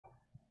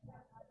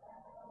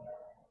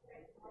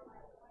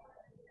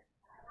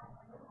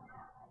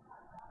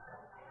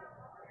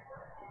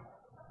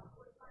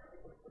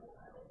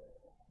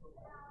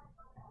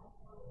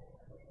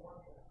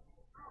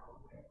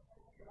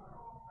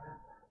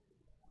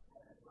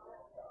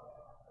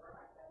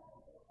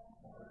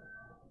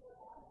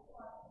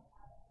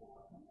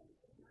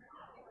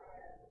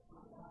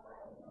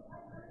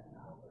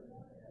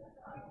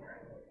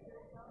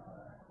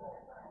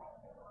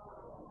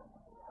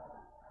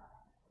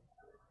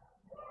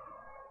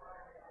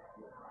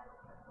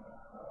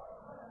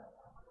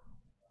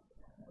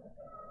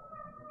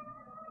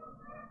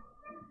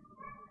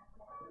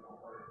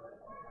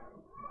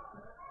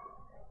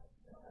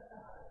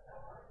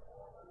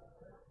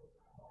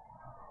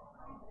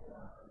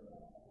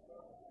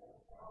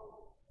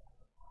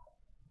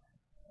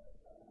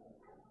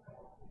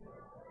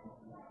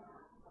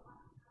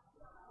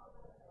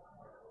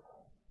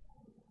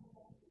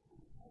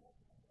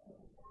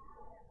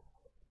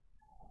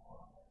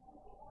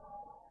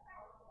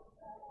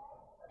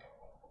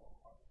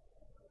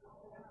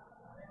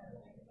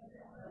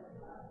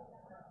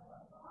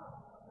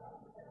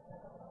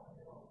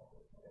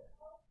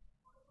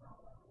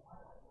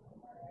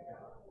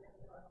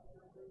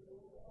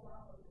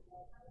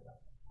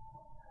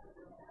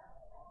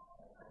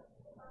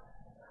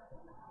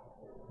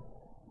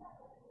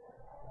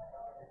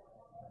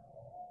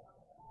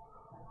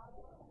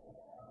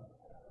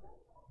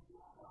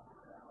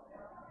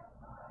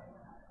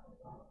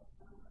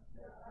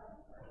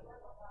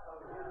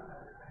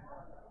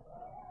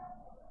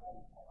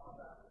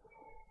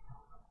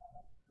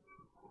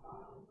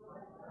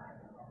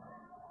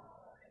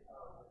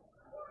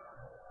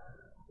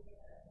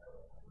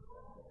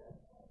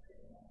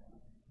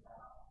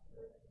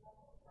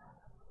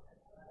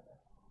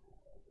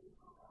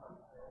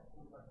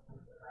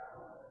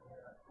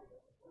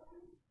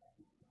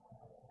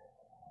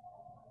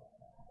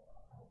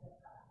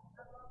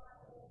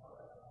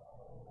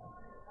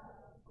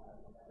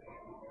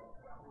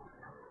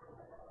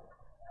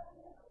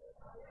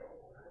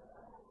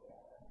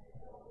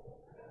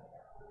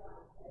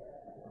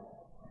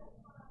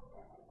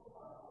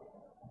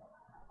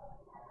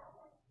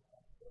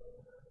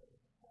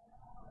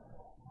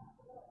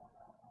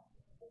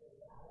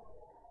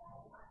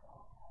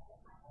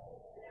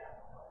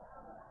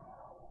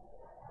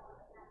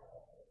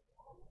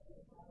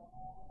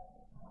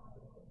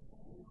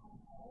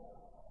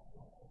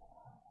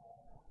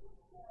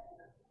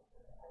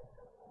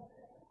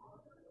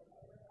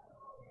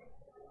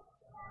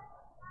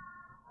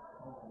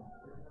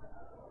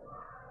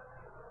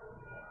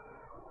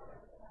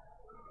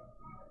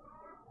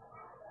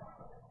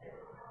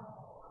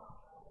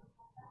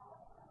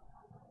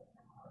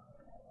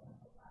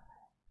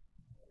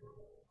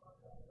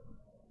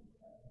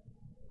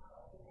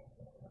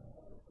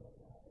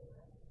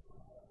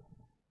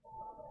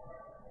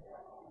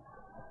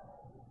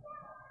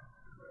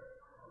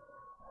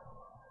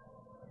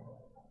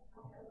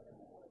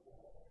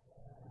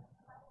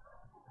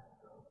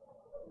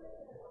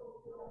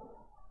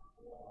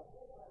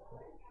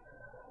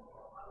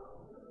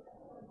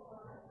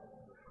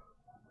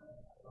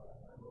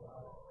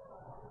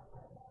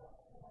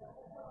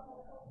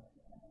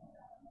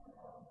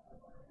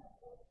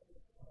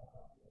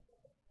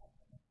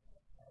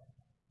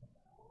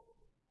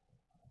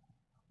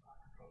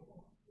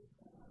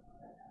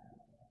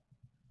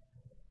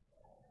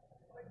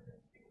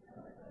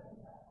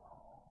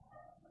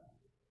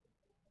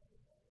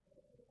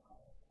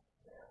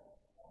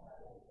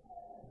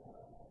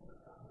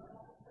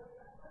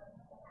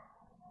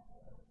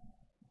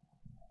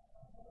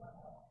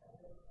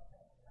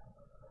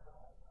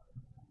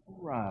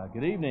Right.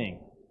 Good evening.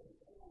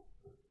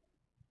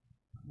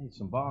 Need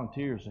some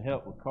volunteers to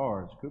help with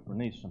cards. Cooper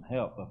needs some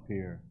help up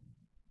here.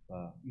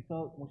 Some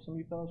of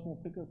you fellas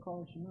want to pick up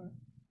cards tonight?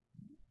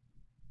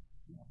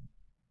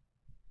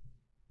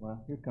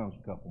 Well, here comes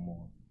a couple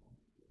more.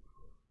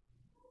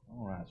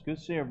 All right. It's good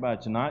to see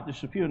everybody tonight.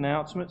 Just a few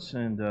announcements,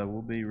 and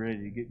we'll be ready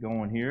to get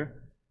going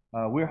here.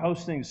 We're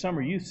hosting the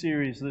Summer Youth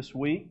Series this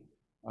week.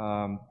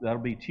 That'll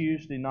be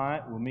Tuesday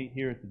night. We'll meet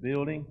here at the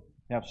building.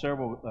 Have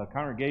several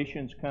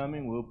congregations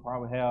coming. We'll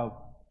probably have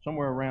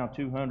somewhere around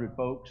 200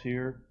 folks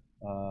here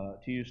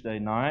Tuesday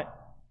night.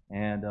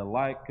 And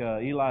like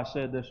Eli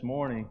said this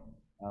morning,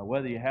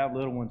 whether you have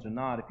little ones or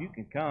not, if you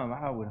can come,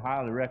 I would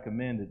highly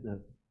recommend it.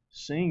 The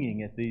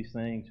singing at these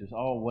things is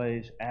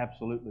always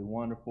absolutely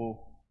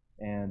wonderful,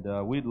 and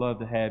we'd love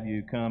to have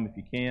you come if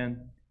you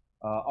can.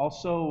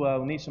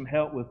 Also, we need some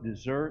help with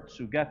desserts.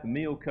 We've got the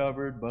meal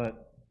covered,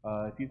 but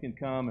if you can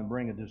come and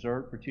bring a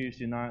dessert for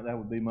Tuesday night, that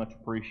would be much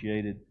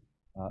appreciated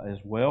as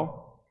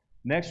well.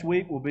 Next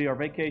week will be our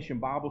Vacation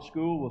Bible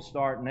School. We'll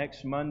start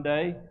next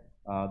Monday,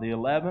 the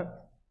 11th,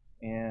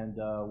 and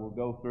we'll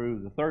go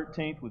through the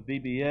 13th with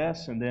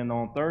VBS, and then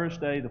on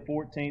Thursday, the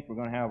 14th, we're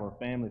going to have our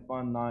family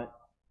fun night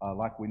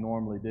like we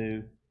normally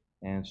do,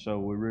 and so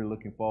we're really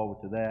looking forward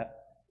to that.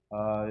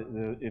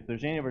 If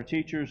there's any of our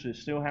teachers that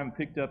still haven't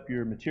picked up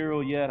your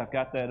material yet, I've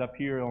got that up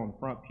here on the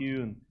front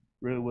pew, and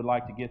really would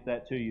like to get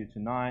that to you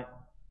tonight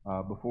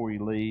before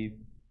you leave.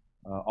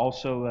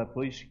 Also,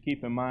 please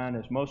keep in mind,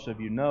 as most of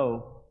you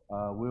know,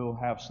 we'll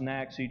have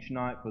snacks each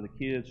night for the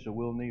kids, so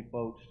we'll need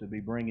folks to be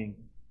bringing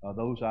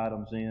those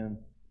items in,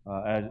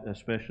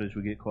 especially as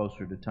we get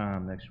closer to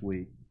time next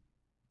week.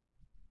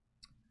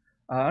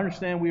 I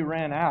understand we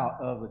ran out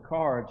of the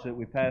cards that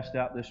we passed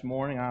out this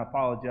morning. I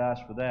apologize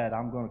for that.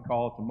 I'm going to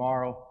call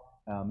tomorrow,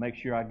 make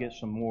sure I get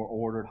some more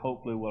ordered.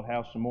 Hopefully we'll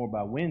have some more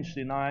by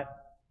Wednesday night.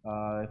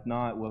 If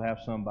not, we'll have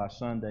some by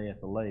Sunday at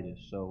the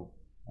latest. So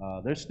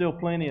there's still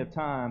plenty of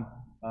time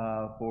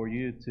for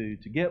you to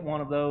get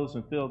one of those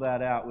and fill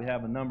that out. We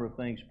have a number of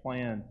things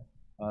planned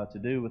to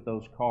do with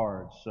those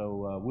cards.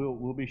 So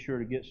we'll be sure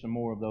to get some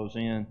more of those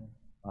in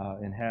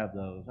and have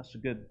those. That's a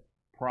good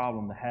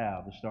problem to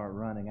have, to start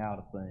running out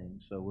of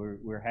things. So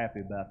we're happy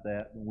about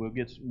that.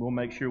 We'll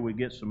make sure we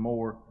get some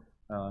more,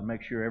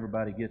 make sure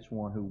everybody gets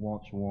one who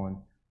wants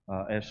one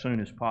as soon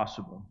as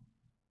possible.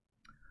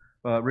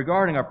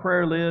 Regarding our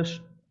prayer list,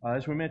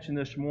 as we mentioned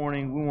this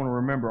morning, we want to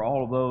remember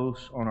all of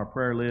those on our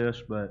prayer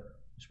list, but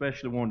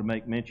especially wanted to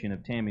make mention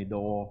of Tammy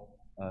Doyle.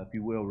 If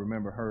you will,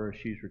 remember her.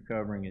 She's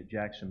recovering at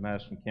Jackson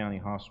Madison County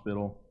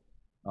Hospital.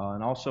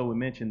 And also we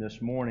mentioned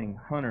this morning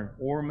Hunter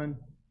Orman.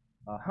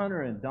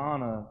 Hunter and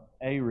Donna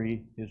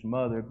Avery, his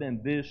mother, have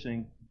been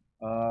visiting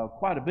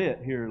quite a bit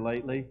here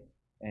lately.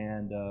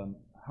 And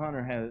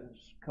Hunter has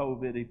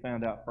COVID. He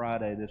found out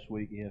Friday this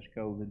week he has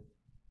COVID.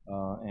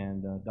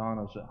 And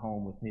Donna's at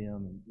home with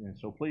him. And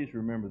so please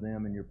remember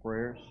them in your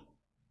prayers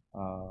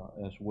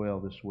as well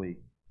this week.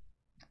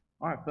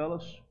 All right,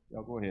 fellas,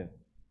 y'all go ahead.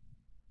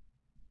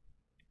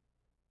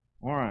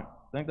 All right,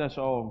 I think that's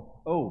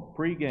all. Oh,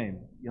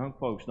 pregame. Young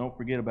folks, don't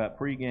forget about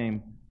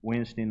pregame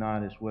Wednesday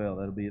night as well.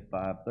 That'll be at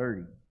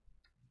 5:30.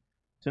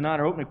 Tonight,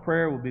 our opening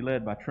prayer will be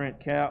led by Trent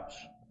Capps.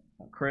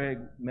 Craig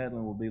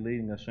Medlin will be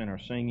leading us in our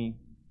singing,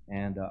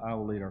 and I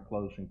will lead our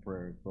closing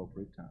prayer at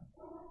appropriate time.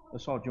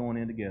 Let's all join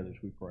in together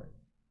as we pray.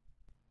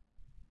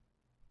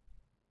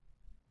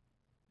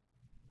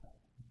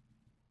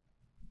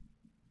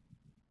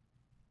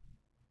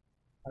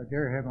 Our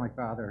dear Heavenly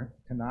Father,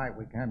 tonight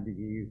we come to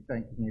you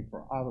thanking you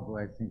for all the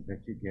blessings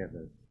that you give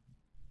us.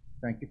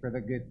 Thank you for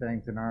the good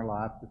things in our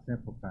life, the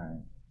simple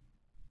things.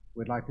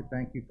 We'd like to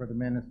thank you for the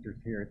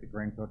ministers here at the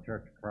Greenfield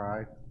Church of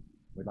Christ.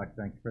 We'd like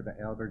to thank you for the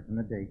elders and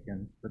the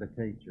deacons, for the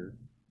teachers,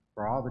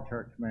 for all the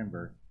church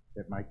members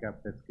that make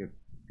up this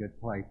good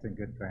place and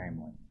good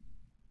family.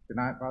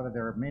 Tonight, Father,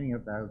 there are many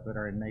of those that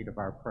are in need of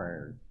our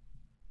prayers,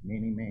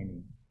 many,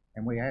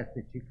 and we ask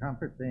that you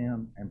comfort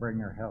them and bring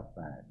their health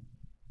back.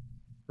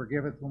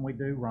 Forgive us when we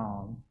do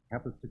wrong.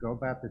 Help us to go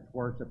about this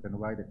worship in a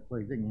way that's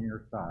pleasing in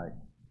your sight,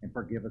 and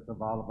forgive us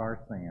of all of our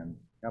sins.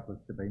 Help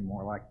us to be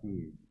more like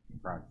you. In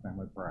Christ's name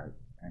we pray.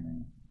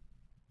 Amen.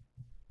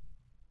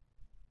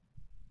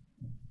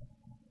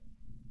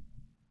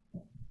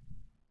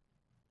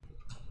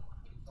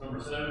 Number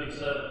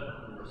 77.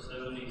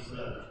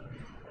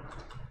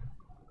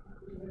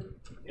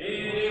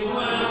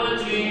 Anywhere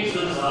with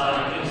Jesus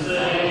I can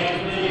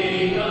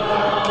safely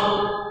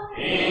go.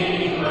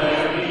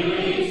 Anywhere he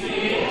leads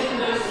me in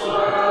this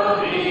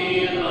world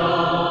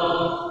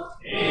below.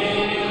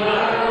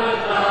 Anywhere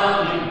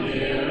without him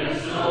near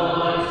its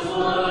joys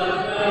would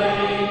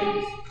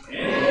fade.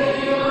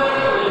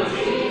 Anywhere with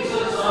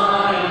Jesus I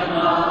am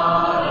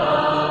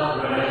not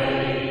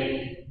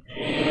afraid.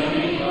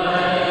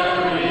 Anywhere,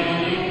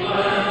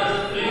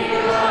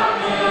 fear I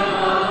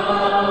cannot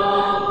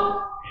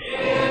know.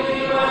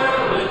 Anywhere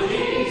with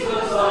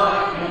Jesus I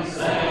can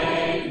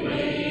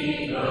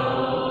safely go.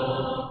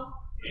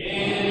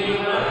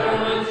 Anywhere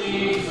with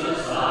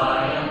Jesus I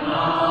am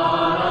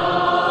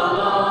not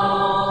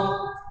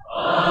alone.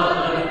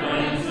 Other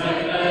friends may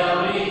fail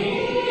me, he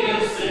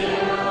is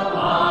still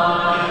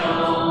my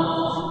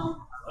own.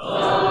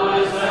 Though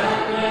his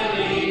hand may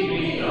lead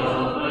me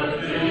over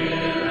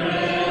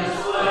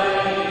dreariest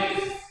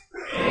ways.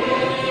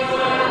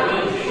 Anywhere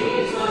with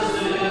Jesus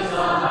is a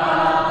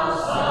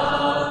house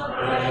of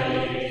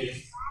praise.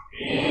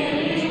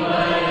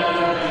 Anywhere,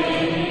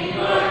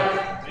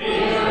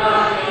 fear I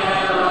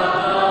cannot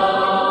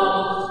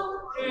know.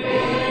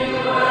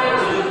 Anywhere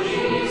with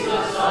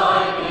Jesus I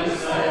can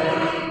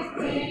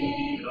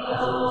safely go.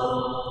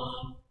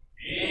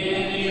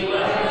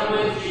 Anywhere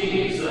with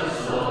Jesus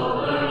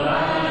over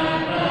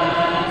land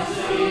and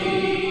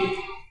sea.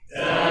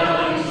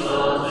 Telling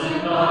souls in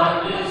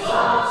darkness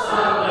of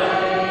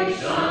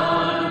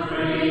salvation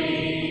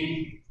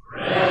free.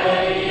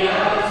 Ready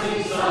as he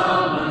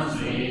summons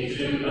me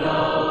to go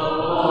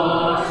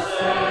or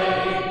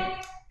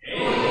stay.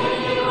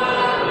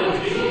 Anywhere with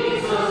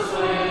Jesus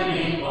when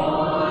he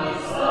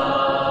points the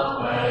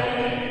way.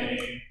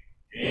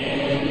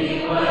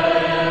 Anywhere,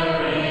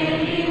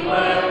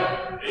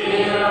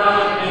 fear I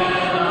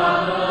cannot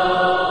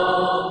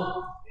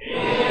know.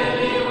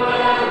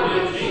 Anywhere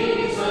with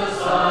Jesus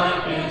I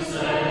can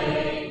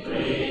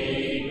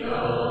safely go.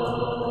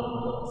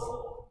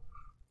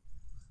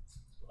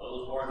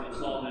 Those marking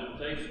Psalm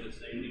invitation this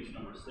evening is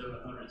number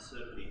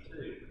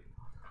 772.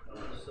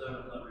 Number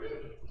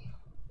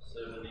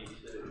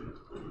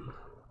 772.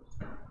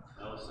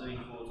 I'll sing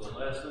for the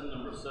lesson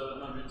number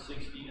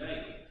 768.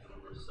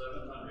 Number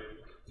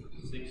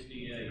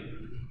 768.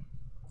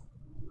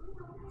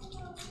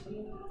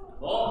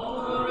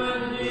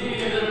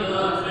 Already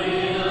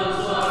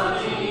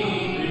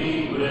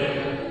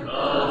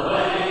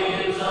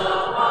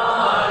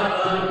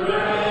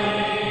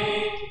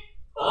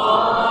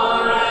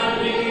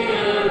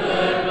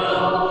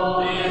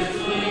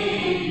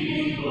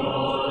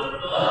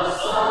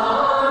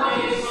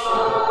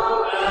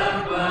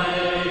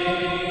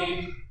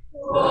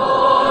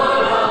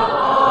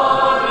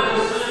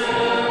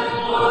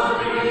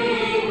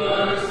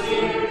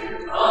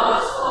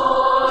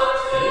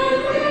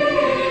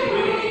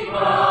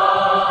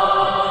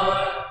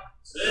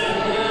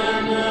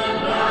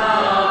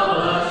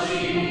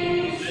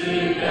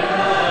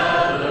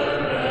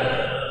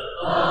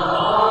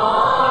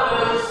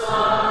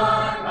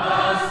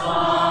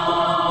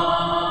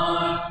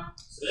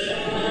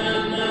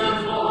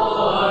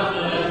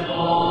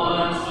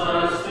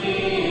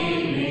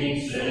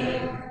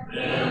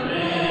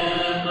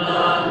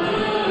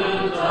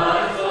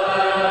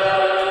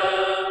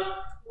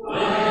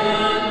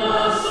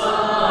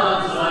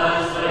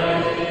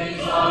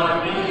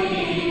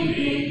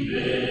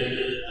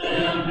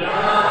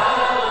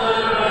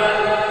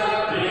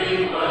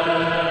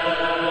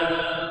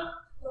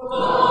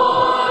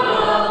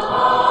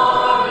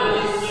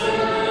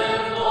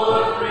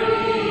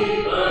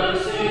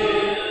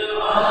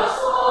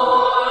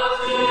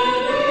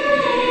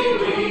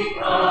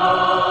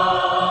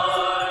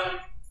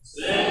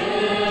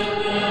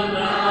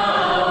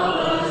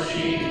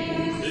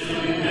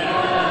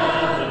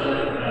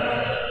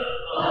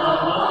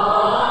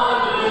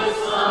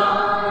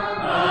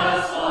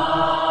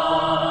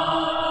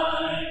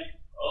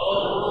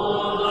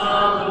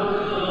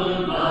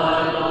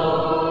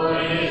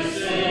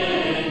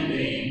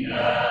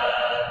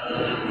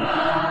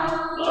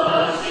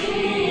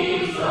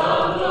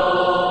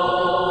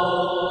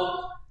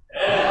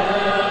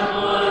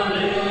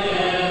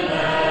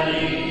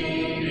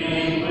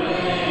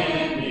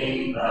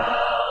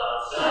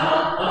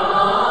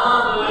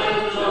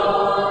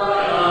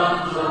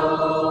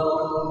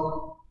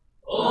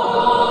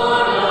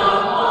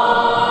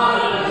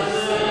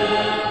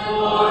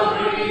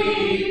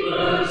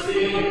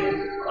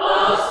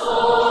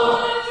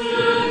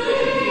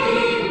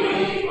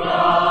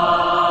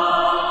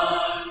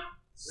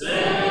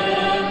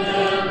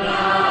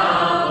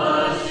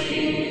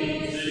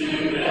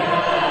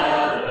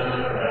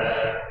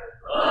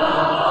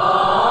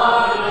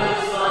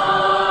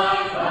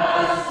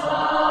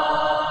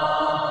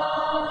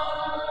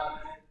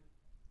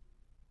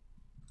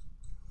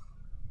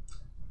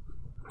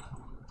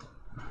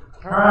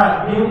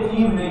Good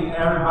evening,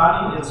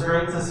 everybody. It's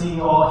great to see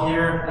you all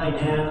here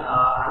again.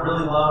 I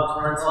really loved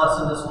Brent's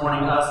lesson this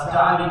morning, us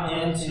diving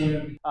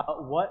into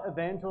what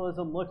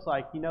evangelism looks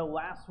like. You know,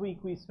 last week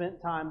we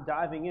spent time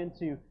diving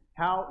into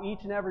how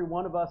each and every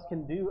one of us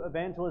can do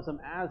evangelism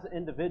as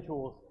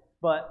individuals,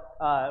 but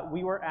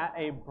we were at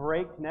a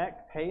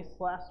breakneck pace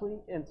last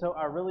week, and so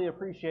I really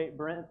appreciate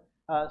Brent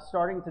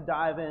starting to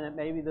dive in at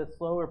maybe the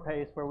slower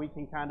pace where we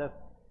can kind of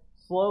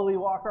slowly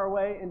walk our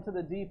way into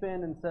the deep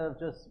end instead of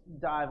just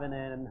diving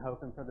in and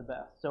hoping for the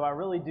best. So I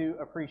really do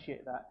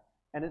appreciate that,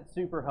 and it's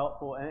super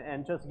helpful.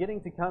 And just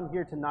getting to come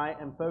here tonight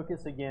and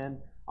focus again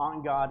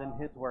on God and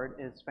His Word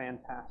is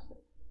fantastic.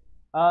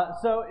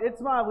 So it's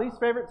my least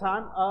favorite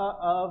time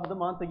of the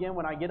month again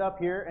when I get up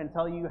here and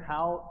tell you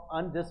how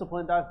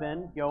undisciplined I've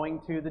been going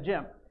to the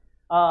gym.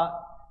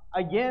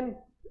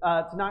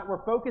 Tonight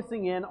we're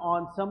focusing in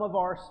on some of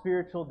our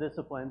spiritual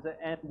disciplines,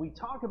 and we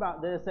talk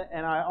about this,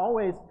 and I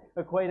always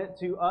equate it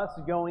to us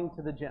going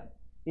to the gym.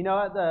 You know,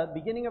 at the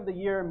beginning of the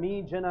year,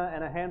 me, Jenna,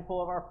 and a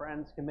handful of our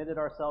friends committed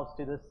ourselves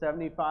to this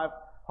 75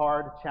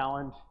 hard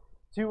challenge.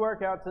 2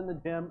 workouts in the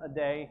gym a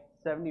day,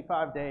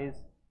 75 days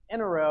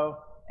in a row,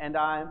 and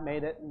I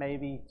made it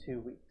maybe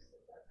 2 weeks.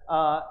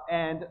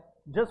 And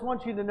just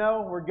want you to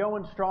know we're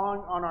going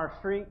strong on our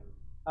streak.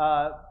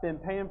 Been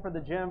paying for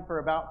the gym for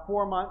about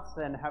 4 months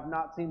and have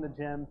not seen the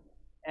gym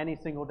any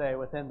single day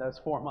within those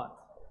 4 months.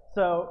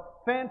 So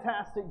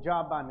fantastic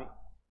job by me.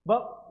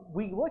 But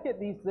we look at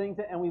these things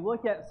and we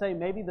look at, say,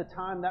 maybe the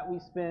time that we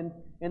spend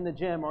in the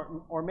gym,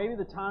 or maybe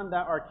the time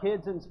that our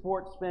kids in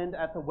sports spend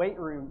at the weight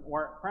room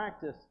or at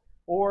practice,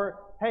 or,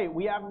 hey,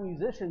 we have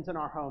musicians in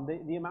our home,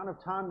 the amount of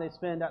time they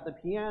spend at the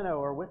piano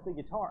or with the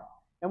guitar.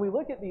 And we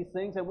look at these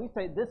things and we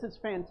say, this is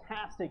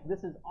fantastic,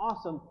 this is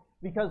awesome,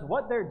 because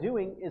what they're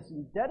doing is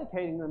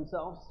dedicating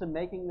themselves to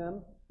making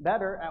them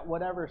better at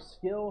whatever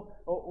skill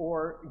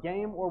or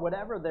game or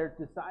whatever they're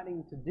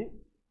deciding to do.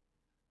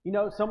 You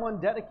know,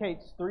 someone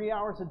dedicates 3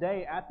 hours a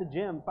day at the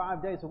gym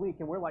 5 days a week,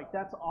 and we're like,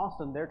 that's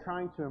awesome. They're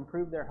trying to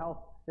improve their health.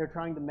 They're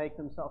trying to make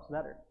themselves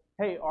better.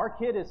 Hey, our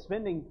kid is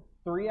spending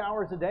 3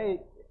 hours a day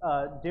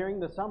during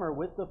the summer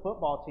with the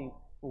football team,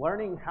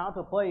 learning how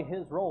to play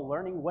his role,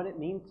 learning what it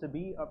means to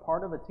be a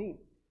part of a team.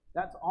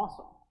 That's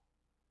awesome.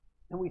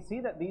 And we see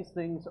that these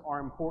things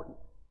are important.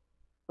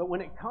 But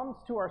when it comes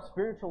to our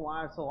spiritual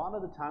lives, a lot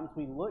of the times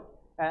we look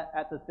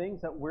at the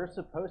things that we're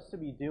supposed to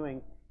be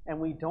doing, and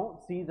we don't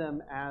see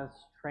them as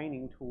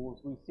training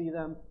tools. We see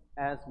them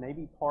as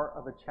maybe part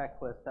of a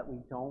checklist that we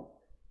don't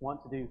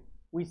want to do.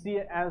 We see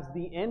it as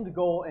the end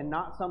goal and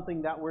not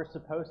something that we're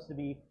supposed to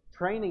be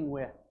training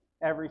with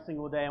every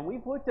single day. And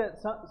we've looked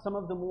at some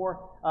of the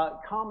more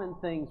common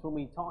things when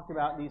we talk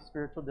about these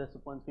spiritual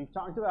disciplines. We've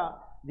talked about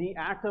the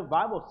act of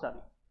Bible study,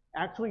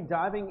 actually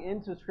diving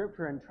into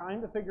Scripture and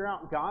trying to figure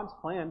out God's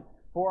plan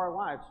for our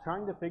lives,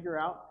 trying to figure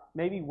out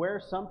maybe where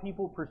some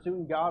people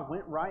pursuing God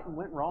went right and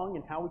went wrong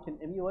and how we can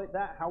emulate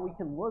that, how we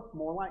can look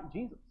more like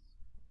Jesus.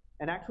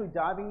 And actually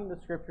diving into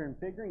Scripture and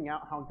figuring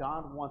out how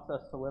God wants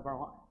us to live our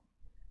life.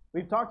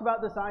 We've talked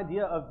about this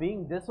idea of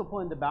being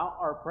disciplined about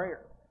our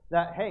prayer.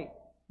 That, hey,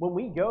 when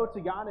we go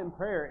to God in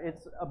prayer,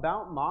 it's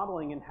about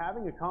modeling and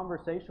having a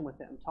conversation with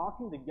Him.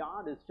 Talking to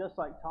God is just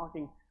like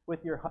talking with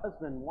your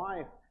husband,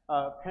 wife,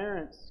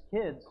 parents,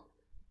 kids.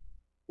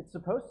 It's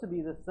supposed to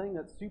be this thing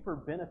that's super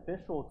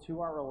beneficial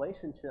to our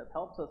relationship,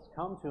 helps us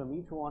come to a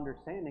mutual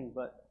understanding,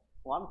 but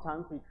a lot of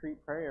times we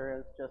treat prayer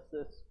as just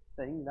this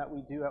thing that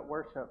we do at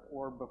worship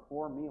or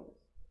before meals.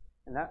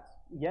 And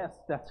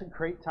that's a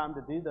great time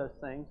to do those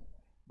things,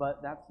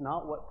 but that's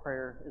not what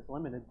prayer is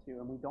limited to,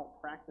 and we don't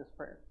practice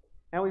prayer.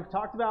 And we've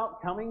talked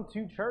about coming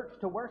to church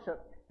to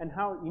worship and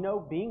how,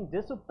 being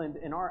disciplined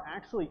in our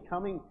actually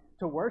coming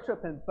to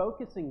worship and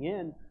focusing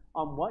in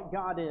on what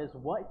God is,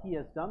 what He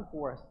has done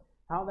for us,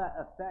 how that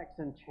affects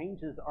and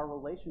changes our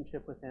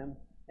relationship with Him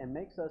and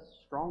makes us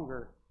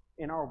stronger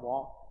in our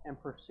walk and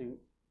pursuit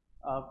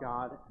of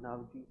God and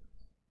of Jesus.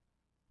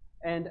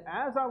 And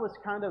as I was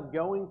kind of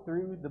going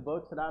through the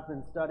books that I've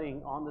been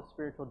studying on the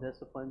spiritual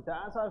disciplines,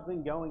 as I've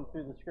been going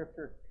through the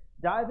Scripture,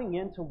 diving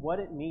into what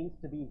it means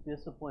to be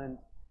disciplined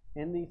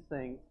in these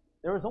things,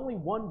 there was only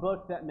one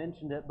book that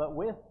mentioned it, but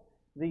with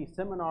the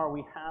seminar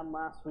we had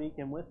last week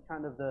and with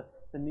kind of the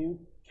new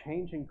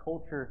changing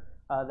culture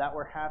that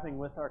we're having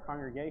with our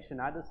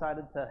congregation, I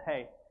decided to,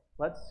 hey,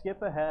 let's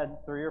skip ahead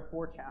 3 or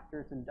 4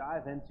 chapters and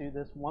dive into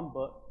this one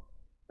book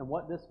and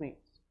what this means.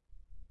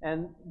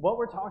 And what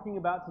we're talking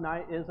about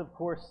tonight is, of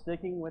course,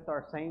 sticking with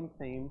our same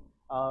theme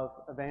of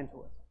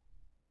evangelism.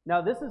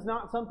 Now, this is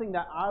not something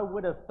that I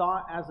would have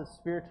thought as a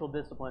spiritual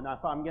discipline,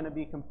 if I'm going to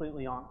be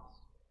completely honest.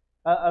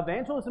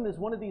 Evangelism is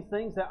one of these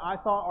things that I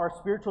thought our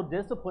spiritual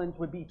disciplines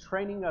would be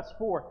training us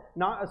for,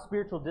 not a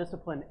spiritual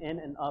discipline in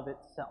and of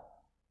itself.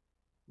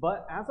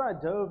 But as I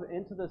dove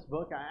into this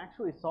book, I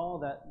actually saw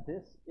that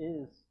this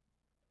is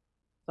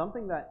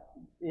something that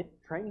it's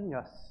training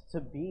us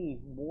to be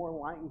more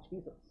like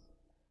Jesus.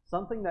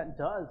 Something that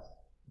does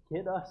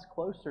get us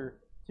closer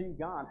to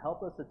God,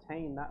 help us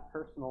attain that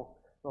personal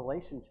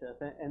relationship.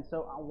 And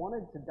so I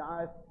wanted to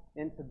dive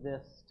into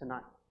this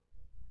tonight.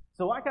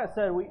 So like I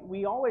said,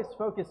 we always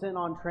focus in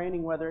on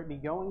training, whether it be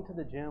going to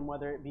the gym,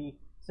 whether it be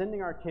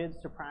sending our kids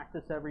to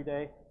practice every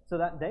day, so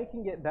that they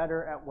can get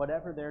better at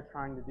whatever they're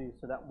trying to do,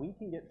 so that we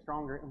can get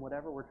stronger in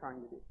whatever we're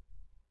trying to do.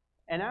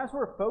 And as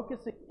we're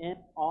focusing in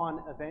on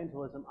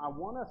evangelism, I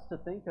want us to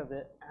think of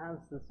it as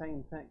the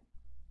same thing.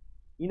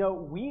 You know,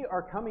 we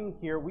are coming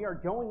here, we are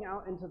going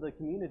out into the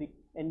community,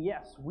 and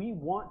yes, we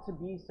want to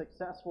be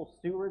successful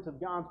stewards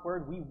of God's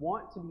Word. We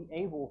want to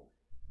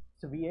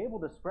be able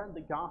to spread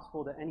the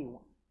gospel to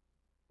anyone.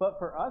 But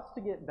for us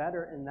to get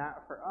better in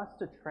that, for us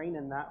to train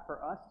in that,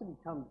 for us to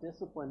become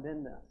disciplined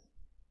in this,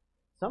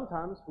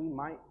 sometimes we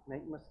might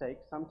make mistakes,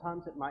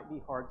 sometimes it might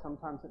be hard,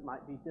 sometimes it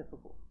might be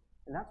difficult.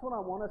 And that's what I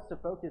want us to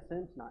focus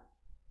in tonight.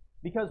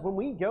 Because when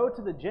we go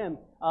to the gym,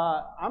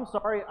 I'm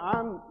sorry,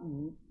 I'm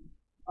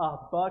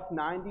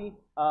 $190,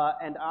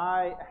 and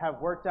I have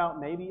worked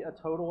out maybe a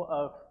total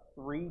of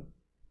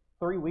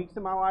three weeks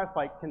in my life,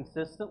 like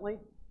consistently.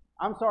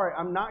 I'm sorry,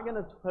 I'm not going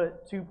to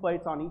put 2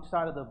 plates on each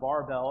side of the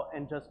barbell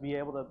and just be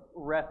able to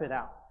rep it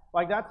out.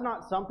 Like, that's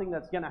not something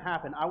that's going to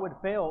happen. I would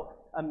fail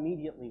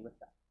immediately with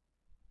that.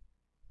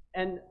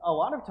 And a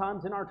lot of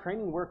times in our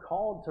training, we're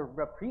called to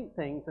repeat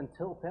things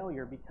until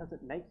failure because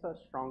it makes us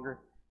stronger,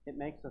 it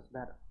makes us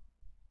better.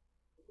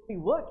 When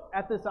we look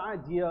at this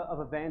idea of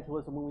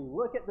evangelism, when we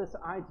look at this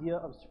idea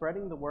of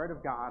spreading the Word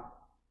of God,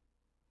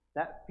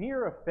 that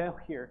fear of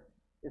failure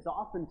is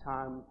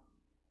oftentimes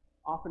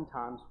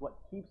what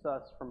keeps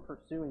us from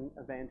pursuing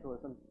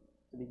evangelism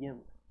to begin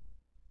with.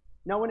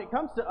 Now, when it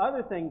comes to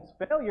other things,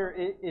 failure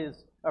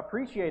is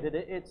appreciated,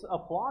 it's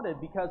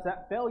applauded because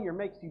that failure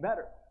makes you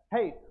better.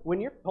 Hey, when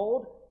you're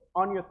told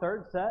on your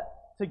third set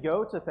to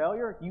go to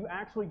failure, you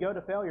actually go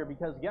to failure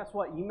because guess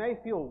what? You may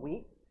feel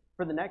weak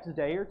for the next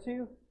day or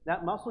two.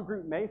 That muscle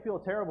group may feel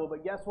terrible,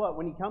 but guess what?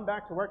 When you come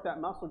back to work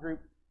that muscle group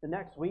the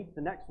next week,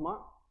 the next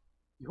month,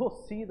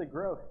 you'll see the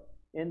growth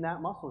in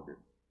that muscle group.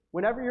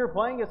 Whenever you're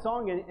playing a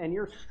song and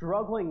you're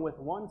struggling with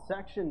one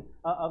section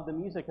of the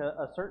music,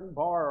 a certain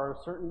bar or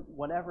a certain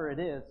whatever it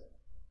is,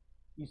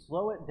 you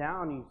slow it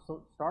down, you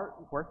start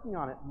working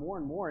on it more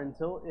and more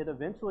until it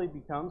eventually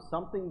becomes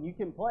something you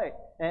can play,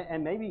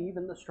 and maybe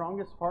even the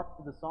strongest part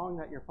of the song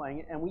that you're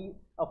playing. And we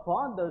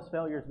applaud those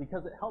failures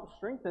because it helps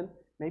strengthen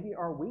maybe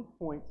our weak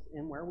points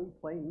in where we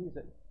play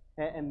music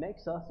and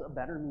makes us a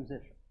better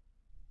musician.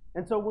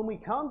 And so when we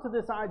come to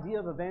this idea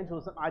of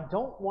evangelism, I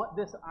don't want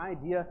this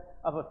idea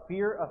of a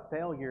fear of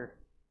failure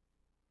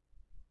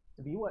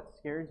to be what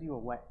scares you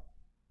away.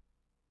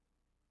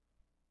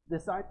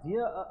 This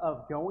idea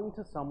of going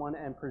to someone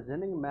and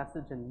presenting a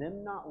message and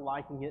them not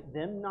liking it,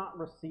 them not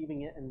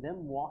receiving it, and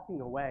them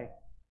walking away,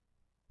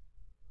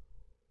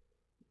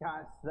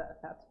 guys,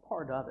 that's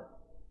part of it.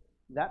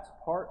 That's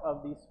part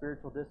of these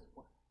spiritual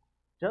disciplines.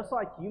 Just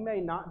like you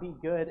may not be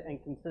good and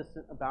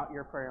consistent about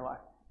your prayer life.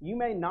 You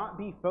may not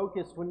be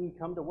focused when you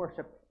come to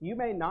worship. You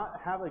may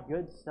not have a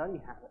good study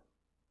habit.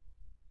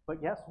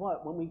 But guess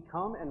what? When we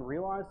come and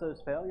realize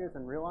those failures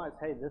and realize,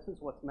 hey, this is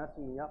what's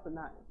messing me up in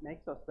that, it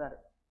makes us better.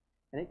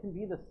 And it can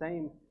be the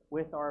same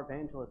with our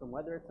evangelism.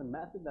 Whether it's a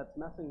method that's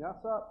messing us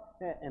up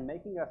and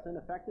making us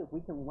ineffective,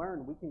 we can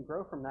learn, we can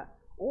grow from that.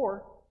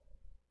 Or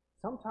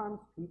sometimes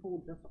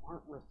people just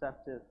aren't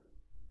receptive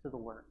to the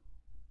Word.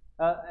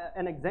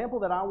 An example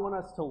that I want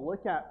us to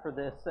look at for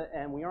this,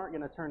 and we aren't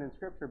going to turn in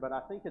Scripture, but I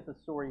think it's a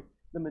story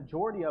the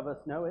majority of us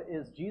know it,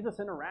 is Jesus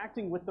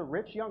interacting with the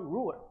rich young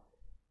ruler.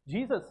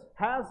 Jesus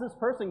has this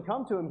person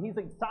come to him. He's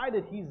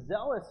excited. He's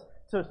zealous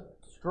to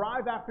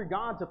strive after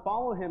God, to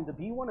follow him, to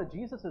be one of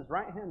Jesus'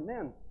 right-hand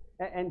men.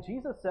 And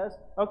Jesus says,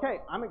 okay,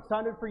 I'm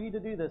excited for you to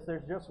do this.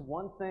 There's just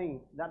one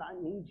thing that I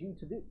need you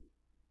to do.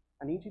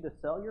 I need you to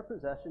sell your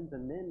possessions,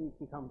 and then you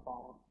can come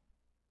follow me.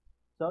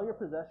 Sell your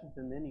possessions,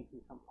 and then you can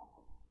come follow me.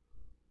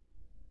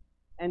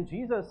 And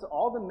Jesus,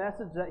 all the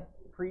message that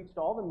he preached,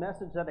 all the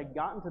message that had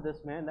gotten to this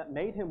man that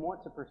made him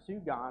want to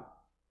pursue God,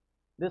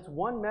 this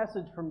one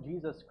message from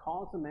Jesus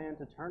caused the man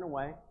to turn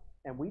away,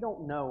 and we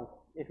don't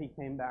know if he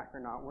came back or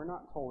not. We're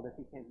not told if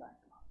he came back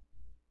or not.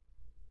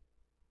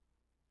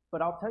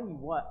 But I'll tell you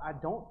what, I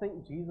don't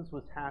think Jesus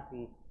was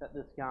happy that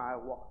this guy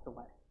walked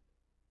away.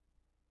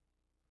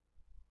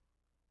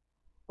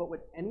 But would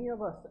any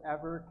of us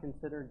ever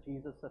consider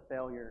Jesus a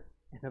failure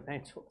in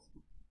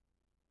evangelism?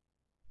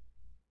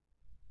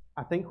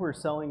 I think we're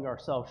selling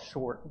ourselves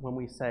short when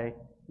we say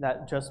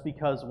that just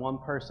because one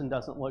person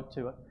doesn't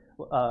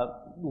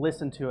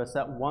listen to us,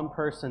 that one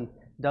person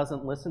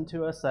doesn't listen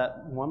to us,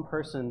 that one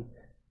person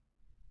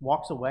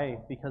walks away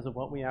because of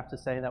what we have to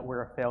say, that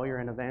we're a failure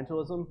in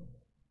evangelism.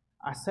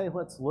 I say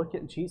let's look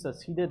at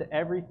Jesus. He did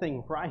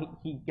everything right.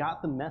 He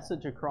got the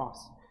message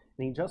across,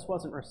 and he just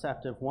wasn't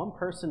receptive. One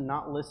person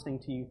not listening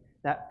to you,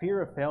 that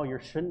fear of failure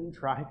shouldn't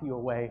drive you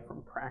away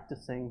from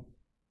practicing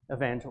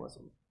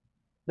evangelism.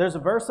 There's a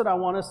verse that I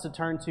want us to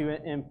turn to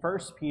in 1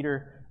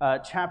 Peter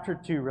chapter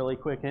 2 really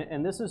quick,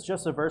 and this is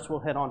just a verse we'll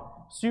hit on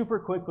super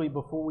quickly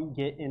before we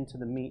get into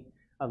the meat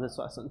of this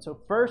lesson. So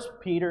 1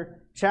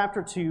 Peter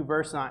chapter 2,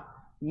 verse 9.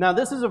 Now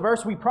this is a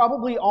verse we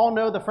probably all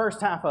know the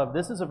first half of.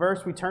 This is a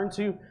verse we turn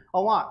to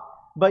a lot.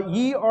 But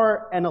ye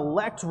are an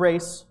elect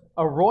race,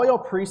 a royal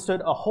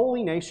priesthood, a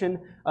holy nation,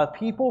 a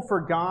people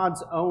for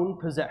God's own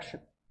possession.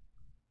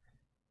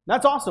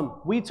 That's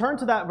awesome. We turn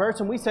to that verse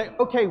and we say,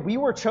 okay, we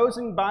were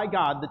chosen by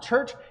God. The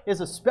church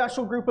is a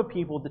special group of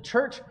people. The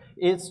church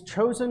is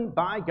chosen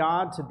by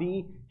God to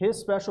be His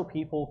special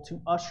people to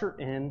usher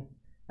in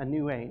a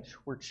new age.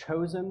 We're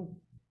chosen.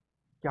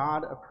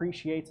 God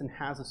appreciates and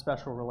has a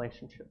special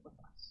relationship with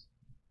us.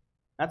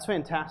 That's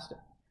fantastic.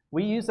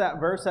 We use that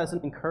verse as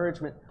an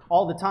encouragement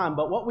all the time,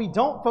 but what we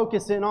don't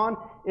focus in on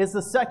is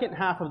the second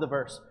half of the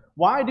verse.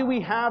 Why do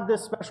we have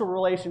this special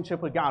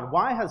relationship with God?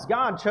 Why has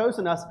God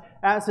chosen us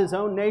as His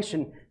own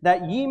nation,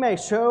 that ye may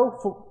show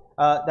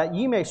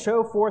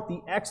forth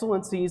the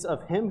excellencies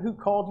of Him who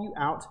called you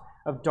out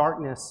of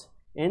darkness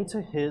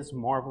into His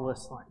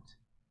marvelous light?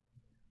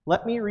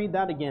 Let me read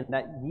that again.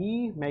 That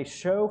ye may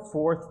show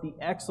forth the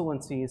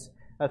excellencies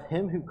of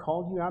Him who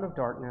called you out of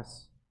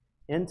darkness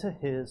into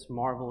His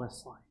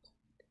marvelous light.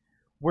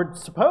 We're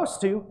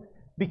supposed to,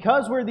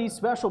 because we're these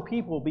special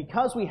people,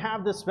 because we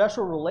have this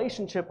special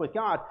relationship with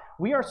God,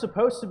 we are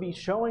supposed to be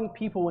showing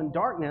people in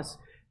darkness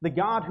the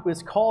God who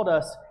has called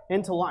us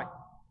into light.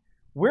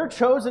 We're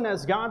chosen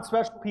as God's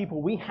special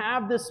people. We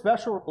have this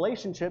special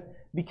relationship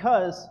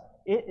because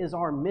it is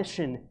our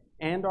mission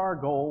and our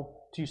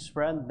goal to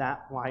spread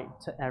that light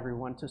to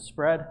everyone, to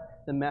spread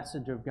the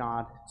message of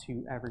God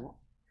to everyone.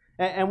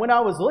 And when I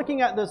was looking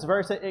at this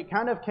verse, it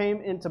kind of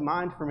came into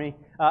mind for me.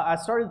 I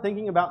started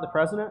thinking about the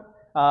president.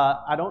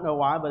 I don't know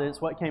why, but it's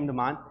what came to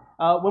mind.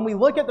 When we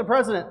look at the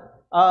president,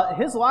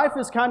 his life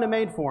is kind of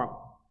made for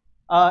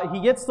him.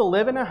 He gets to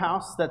live in a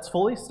house that's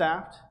fully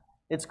staffed.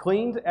 It's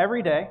cleaned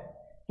every day.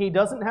 He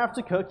doesn't have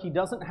to cook. He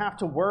doesn't have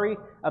to worry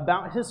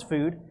about his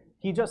food.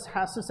 He just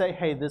has to say,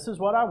 hey, this is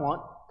what I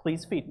want.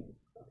 Please feed me.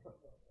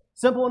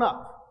 Simple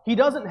enough. He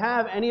doesn't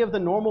have any of the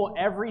normal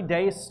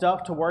everyday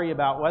stuff to worry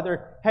about,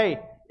 whether, hey,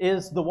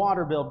 is the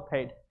water bill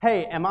paid?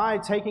 Hey, am I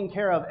taking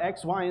care of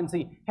X, Y, and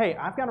Z? Hey,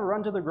 I've got to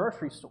run to the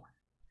grocery store.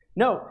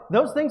 No,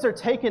 those things are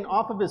taken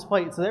off of his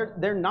plate, so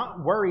they're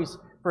not worries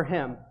for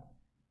him.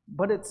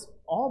 But it's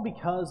all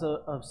because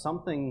of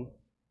something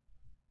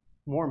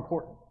more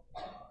important.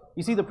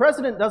 You see, the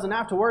president doesn't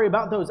have to worry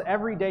about those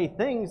everyday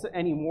things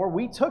anymore.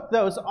 We took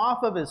those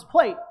off of his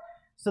plate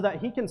so that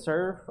he can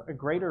serve a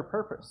greater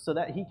purpose, so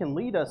that he can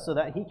lead us, so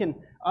that he can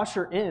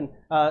usher in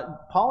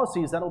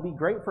policies that will be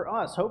great for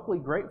us, hopefully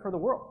great for the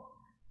world.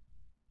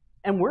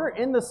 And we're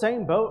in the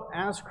same boat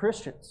as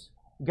Christians.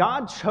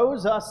 God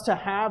chose us to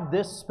have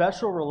this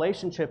special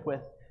relationship with.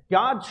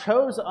 God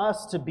chose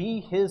us to be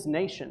His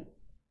nation.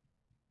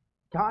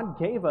 God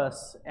gave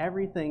us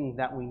everything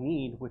that we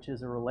need, which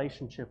is a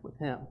relationship with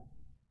Him.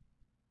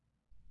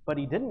 But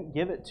He didn't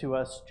give it to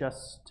us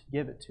just to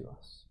give it to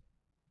us.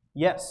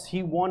 Yes,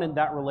 He wanted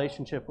that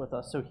relationship with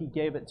us, so He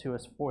gave it to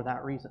us for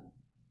that reason.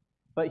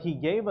 But He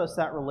gave us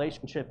that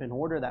relationship in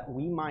order that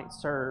we might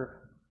serve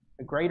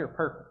a greater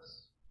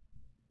purpose.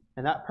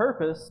 And that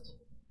purpose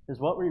is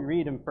what we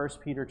read in 1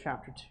 Peter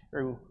chapter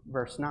 2,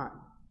 verse 9.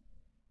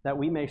 That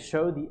we may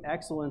show the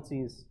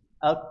excellencies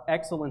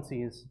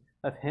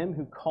of Him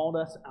who called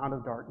us out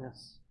of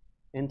darkness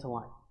into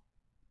light.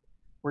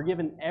 We're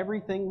given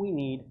everything we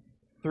need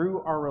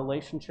through our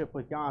relationship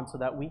with God so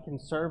that we can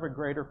serve a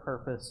greater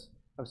purpose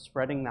of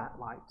spreading that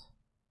light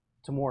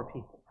to more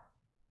people.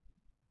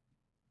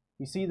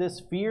 You see,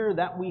 this fear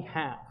that we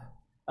have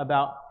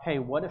about, hey,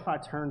 what if I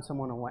turn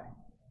someone away?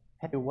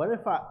 Hey, what if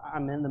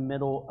I'm in the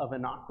middle of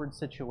an awkward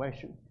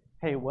situation?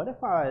 Hey, what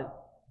if I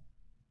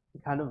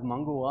kind of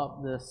mungle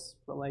up this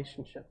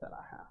relationship that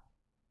I have?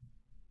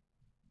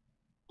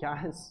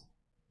 Guys,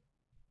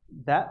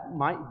 that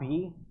might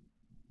be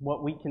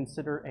what we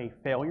consider a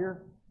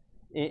failure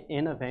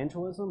in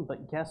evangelism,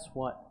 but guess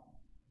what?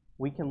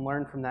 We can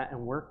learn from that,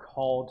 and we're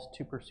called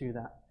to pursue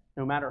that.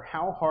 No matter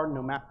how hard,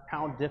 no matter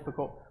how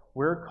difficult,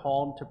 we're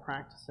called to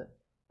practice it,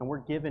 and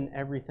we're given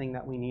everything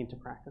that we need to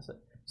practice it.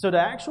 So to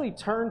actually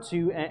turn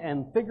to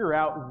and figure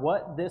out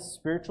what this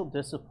spiritual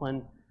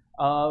discipline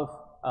of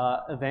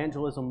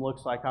evangelism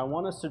looks like, I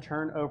want us to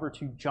turn over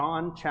to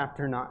John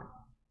chapter 9.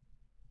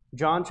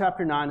 John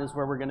chapter 9 is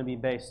where we're going to be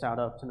based out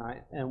of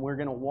tonight, and we're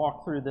going to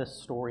walk through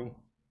this story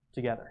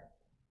together.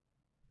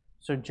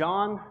 So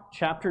John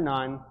chapter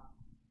 9,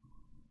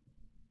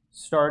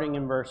 starting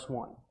in verse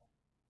 1.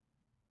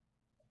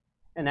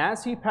 And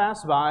as he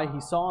passed by, he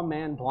saw a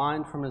man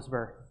blind from his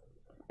birth.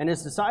 And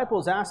his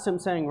disciples asked him,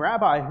 saying,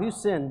 Rabbi, who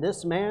sinned,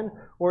 this man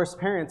or his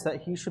parents,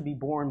 that he should be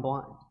born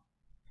blind?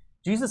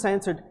 Jesus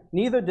answered,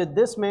 Neither did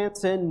this man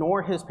sin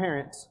nor his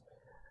parents,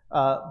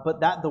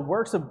 but that the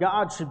works of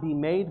God should be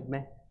made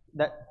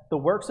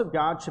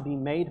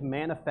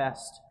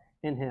manifest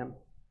in him.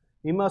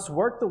 We must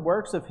work the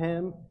works of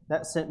him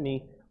that sent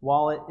me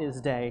while it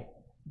is day.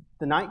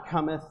 The night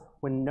cometh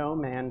when no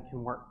man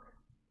can work.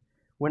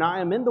 When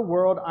I am in the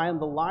world, I am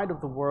the light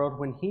of the world.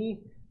 When he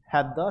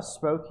had thus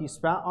spoke, he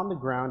spat on the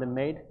ground and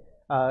made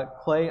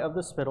clay of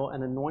the spittle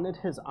and anointed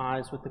his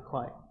eyes with the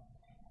clay,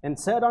 and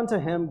said unto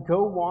him,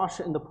 Go wash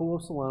in the pool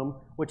of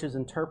Siloam, which is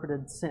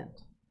interpreted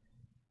sent.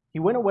 He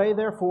went away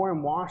therefore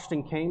and washed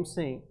and came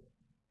seeing.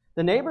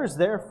 The neighbors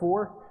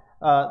therefore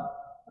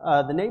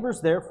The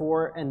neighbors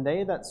therefore, and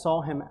they that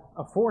saw him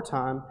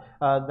aforetime,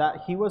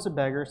 that he was a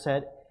beggar,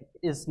 said,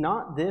 Is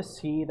not this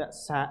he that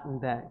sat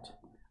and begged?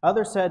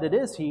 Others said, It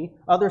is he.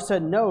 Others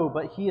said, No,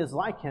 but he is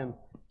like him.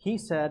 He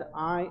said,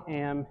 I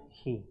am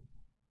he.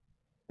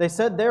 They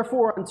said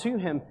therefore unto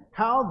him,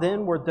 How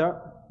then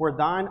were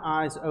thine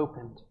eyes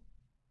opened?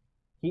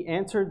 He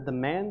answered, The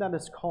man that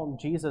is called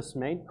Jesus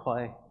made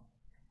clay,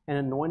 and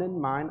anointed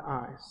mine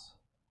eyes,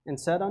 and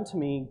said unto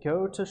me,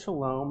 Go to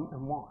Siloam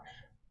and wash.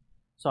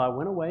 So I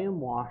went away and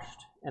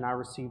washed, and I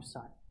received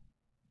sight.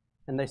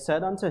 And they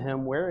said unto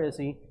him, Where is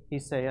he? He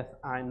saith,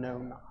 I know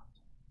not.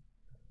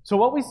 So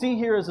what we see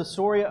here is a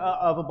story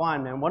of a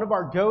blind man, one of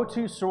our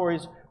go-to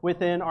stories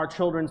within our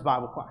children's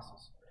Bible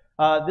classes.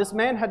 This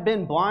man had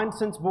been blind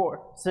since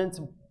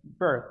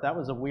birth. That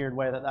was a weird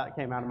way that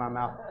came out of my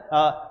mouth.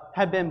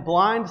 Had been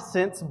blind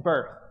since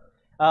birth.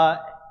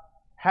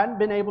 Hadn't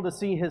been able to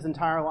see his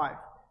entire life.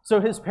 So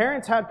his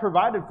parents had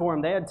provided for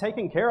him. They had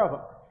taken care of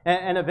him.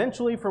 And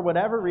eventually, for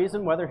whatever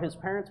reason, whether his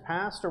parents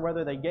passed or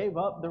whether they gave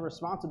up the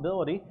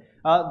responsibility,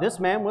 this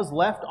man was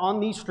left on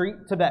the street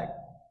to beg.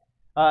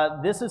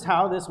 This is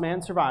how this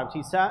man survived.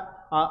 He sat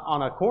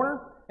on a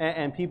corner,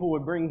 and people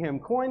would bring him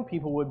coin,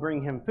 people would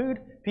bring him food,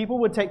 people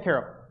would take care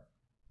of him.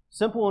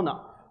 Simple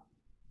enough.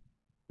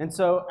 And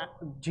so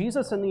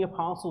Jesus and the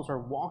apostles are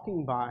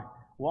walking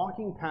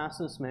past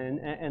this man,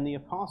 and the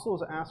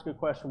apostles ask a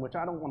question, which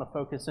I don't want to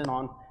focus in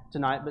on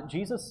tonight, but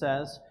Jesus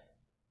says,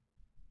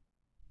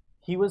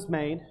 He was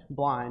made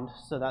blind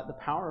so that the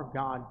power of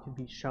God could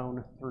be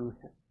shown through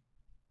him.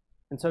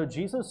 And so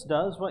Jesus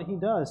does what he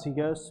does. He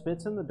goes,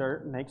 spits in the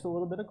dirt, makes a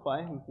little bit of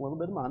clay, a little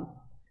bit of mud,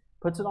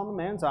 puts it on the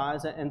man's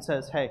eyes, and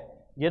says, Hey,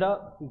 get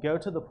up, go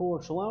to the pool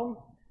of Siloam,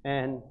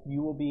 and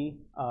you will be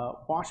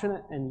washing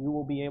it, and you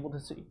will be able to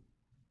see.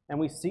 And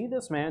we see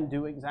this man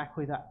do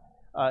exactly that.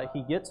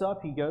 He gets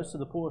up, he goes to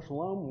the pool of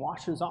Siloam,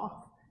 washes off,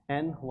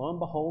 and lo and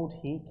behold,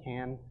 he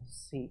can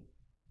see.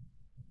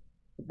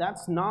 But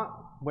that's not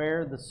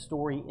where the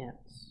story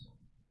ends.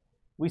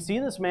 We see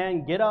this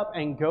man get up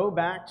and go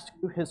back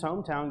to his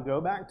hometown, go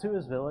back to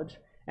his village,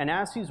 and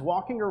as he's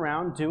walking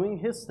around doing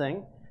his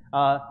thing,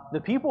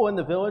 the people in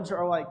the village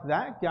are like,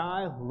 That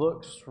guy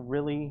looks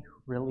really,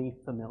 really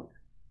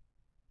familiar.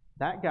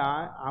 That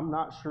guy, I'm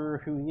not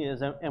sure who he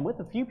is. And with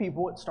a few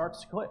people, it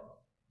starts to click.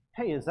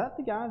 Hey, is that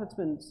the guy that's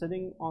been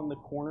sitting on the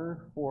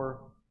corner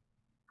for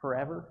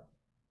forever?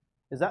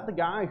 Is that the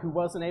guy who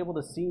wasn't able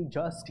to see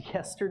just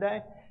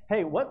yesterday?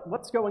 Hey,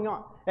 what's going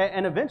on?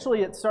 And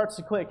eventually it starts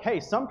to click. Hey,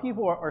 some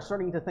people are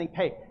starting to think,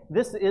 hey,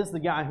 this is the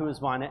guy who is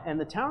blind. And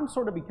the town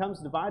sort of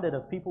becomes divided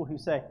of people who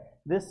say,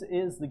 this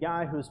is the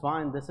guy who's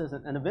blind, this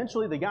isn't. And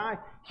eventually the guy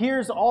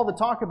hears all the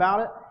talk about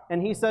it,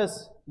 and he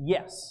says,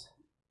 yes,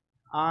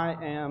 I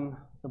am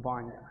the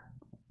blind man.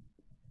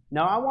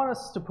 Now I want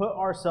us to put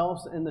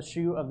ourselves in the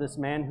shoe of this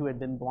man who had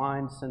been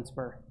blind since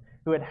birth,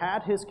 who had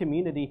had his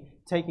community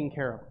taking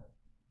care of him.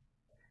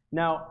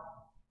 Now,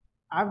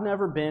 I've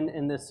never been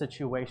in this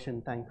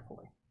situation,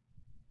 thankfully.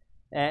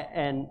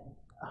 And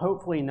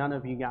hopefully none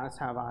of you guys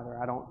have either.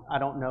 I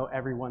don't know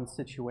everyone's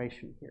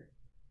situation here.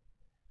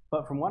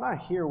 But from what I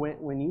hear,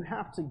 when you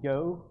have to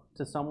go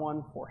to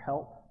someone for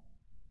help,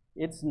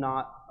 it's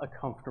not a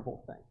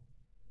comfortable thing.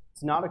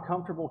 It's not a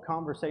comfortable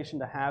conversation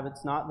to have.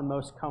 It's not the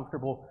most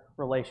comfortable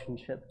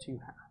relationship to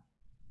have.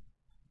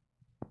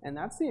 And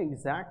that's the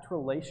exact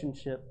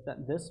relationship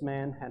that this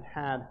man had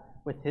had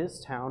with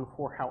his town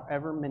for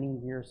however many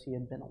years he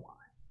had been alive.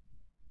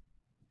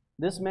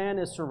 This man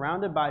is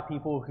surrounded by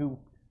people who,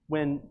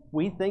 when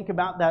we think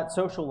about that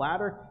social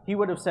ladder, he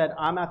would have said,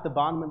 I'm at the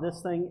bottom of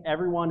this thing.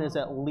 Everyone is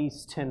at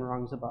least 10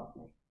 rungs above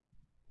me.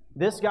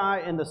 This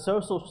guy, in the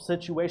social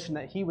situation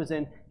that he was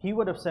in, he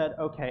would have said,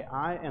 okay,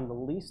 I am the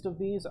least of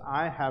these.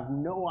 I have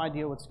no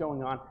idea what's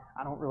going on.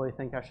 I don't really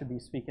think I should be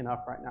speaking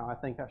up right now. I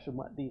think I should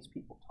let these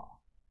people talk.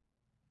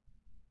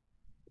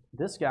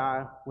 This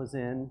guy was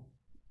in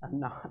a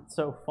not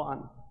so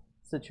fun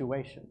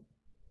situation.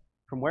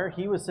 From where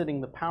he was sitting,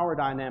 the power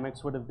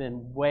dynamics would have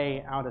been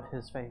way out of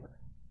his favor.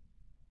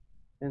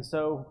 And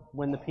so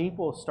when the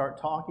people start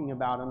talking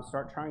about him,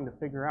 start trying to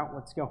figure out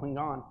what's going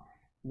on,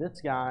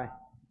 this guy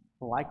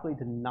likely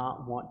did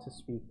not want to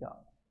speak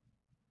up.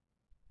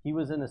 He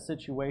was in a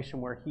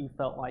situation where he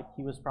felt like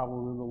he was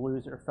probably the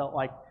loser, felt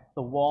like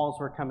the walls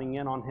were coming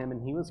in on him,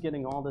 and he was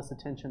getting all this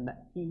attention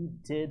that he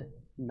did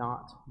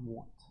not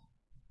want.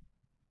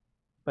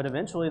 But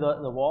eventually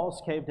the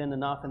walls caved in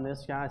enough, and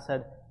this guy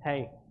said,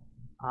 hey,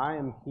 I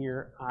am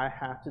here. I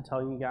have to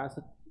tell you guys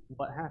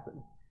what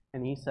happened.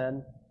 And he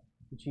said,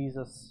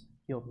 Jesus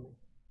healed me.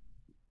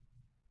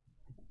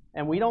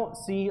 And we don't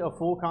see a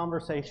full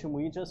conversation.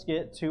 We just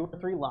get 2 or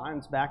 3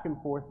 lines back and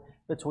forth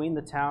between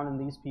the town and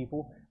these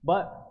people.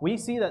 But we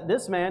see that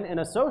this man, in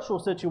a social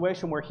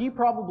situation where he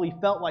probably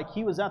felt like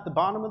he was at the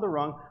bottom of the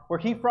rung, where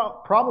he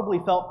probably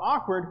felt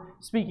awkward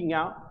speaking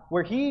out,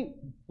 where he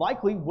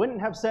likely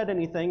wouldn't have said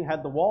anything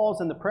had the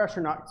walls and the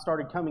pressure not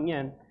started coming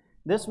in,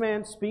 this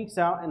man speaks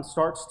out and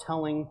starts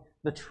telling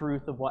the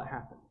truth of what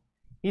happened.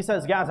 He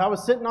says, guys, I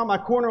was sitting on my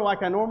corner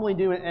like I normally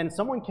do, and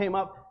someone came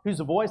up whose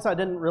voice I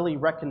didn't really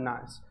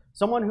recognize,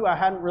 someone who I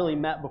hadn't really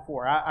met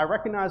before. I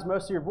recognize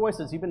most of your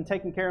voices. You've been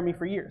taking care of me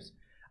for years.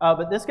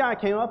 But this guy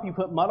came up, he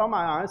put mud on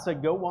my eyes,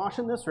 said, go wash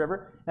in this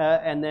river,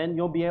 and then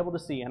you'll be able to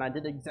see. And I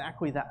did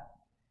exactly that.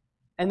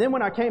 And then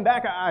when I came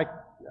back,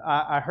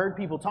 I heard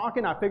people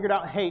talking. I figured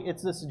out, hey,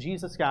 it's this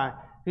Jesus guy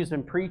who's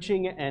been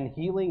preaching and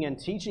healing and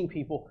teaching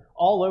people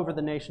all over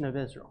the nation of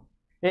Israel.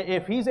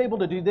 If he's able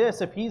to do this,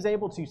 if he's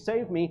able to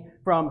save me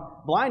from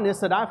blindness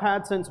that I've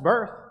had since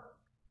birth,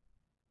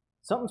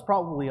 something's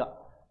probably up.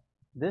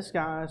 This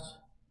guy's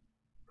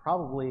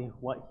probably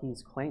what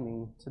he's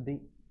claiming to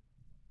be.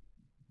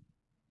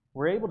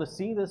 We're able to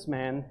see this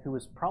man who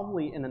was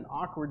probably in an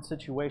awkward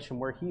situation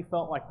where he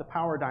felt like the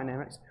power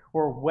dynamics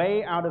were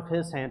way out of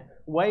his hand,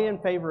 way in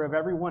favor of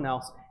everyone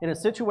else, in a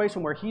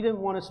situation where he didn't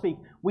want to speak.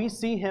 We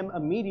see him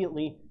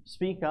immediately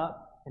speak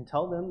up and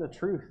tell them the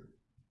truth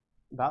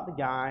about the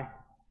guy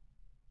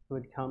who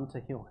had come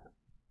to heal him.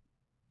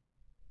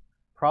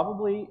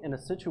 Probably in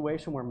a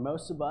situation where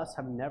most of us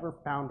have never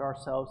found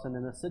ourselves, and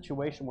in a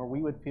situation where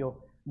we would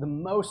feel the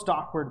most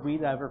awkward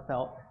we've ever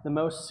felt, the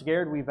most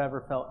scared we've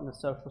ever felt in a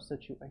social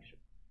situation.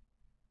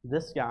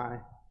 This guy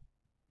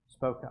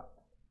spoke up.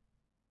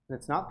 And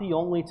it's not the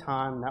only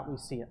time that we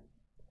see it.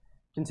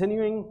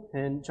 Continuing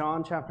in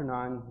John chapter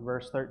 9,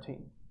 verse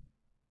 13.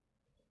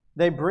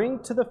 They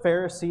bring to the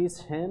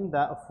Pharisees him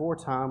that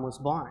aforetime was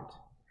blind.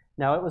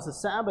 Now it was the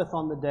Sabbath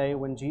on the day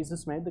when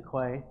Jesus made the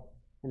clay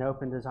and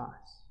opened his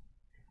eyes.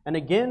 And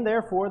again,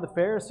 therefore, the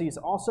Pharisees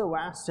also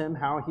asked him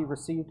how he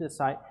received his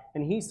sight.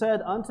 And he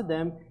said unto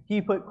them, He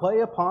put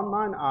clay upon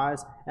mine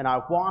eyes, and I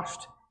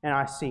washed, and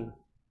I see.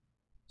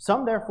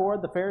 Some, therefore,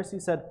 the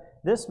Pharisees said,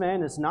 This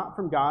man is not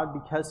from God,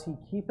 because he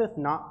keepeth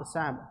not the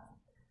Sabbath.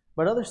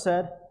 But others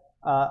said,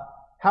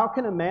 How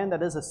can a man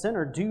that is a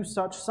sinner do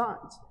such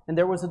signs? And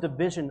there was a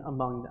division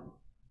among them.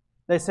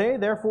 They say,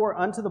 therefore,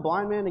 unto the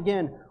blind man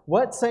again,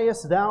 What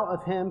sayest thou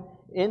of him,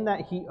 in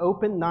that he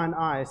opened thine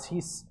eyes?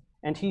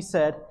 And he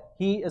said,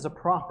 He is a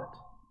prophet.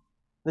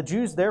 The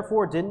Jews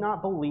therefore did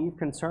not believe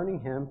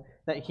concerning him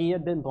that he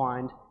had been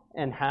blind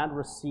and had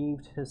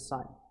received his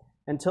sight,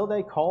 until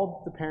they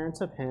called the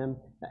parents of him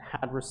that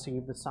had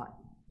received the sight.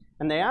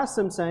 And they asked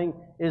them, saying,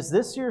 Is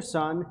this your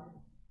son,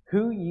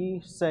 who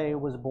ye say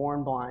was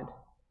born blind?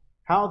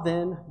 How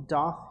then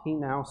doth he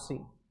now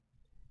see?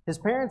 His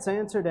parents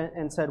answered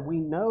and said, We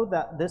know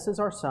that this is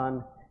our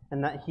son,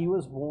 and that he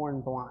was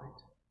born blind.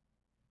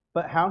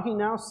 But how he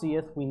now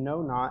seeth we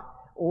know not,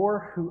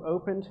 or who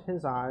opened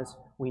his eyes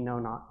we know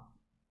not.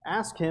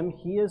 Ask him,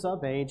 he is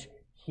of age,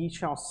 he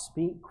shall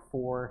speak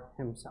for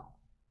himself.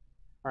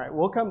 All right,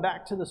 we'll come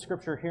back to the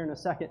scripture here in a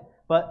second.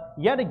 But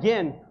yet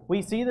again,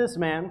 we see this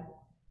man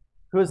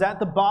who is at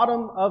the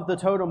bottom of the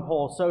totem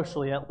pole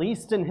socially, at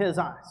least in his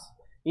eyes.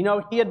 You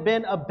know, he had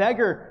been a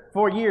beggar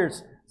for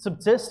years,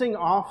 subsisting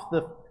off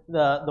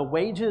the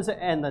wages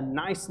and the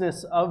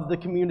niceness of the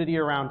community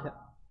around him.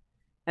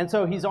 And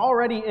so he's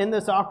already in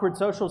this awkward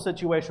social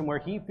situation where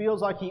he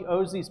feels like he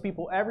owes these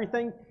people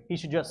everything. He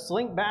should just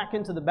slink back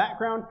into the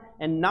background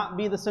and not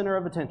be the center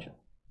of attention.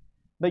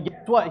 But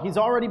guess what? He's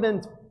already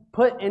been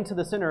put into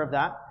the center of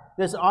that,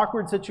 this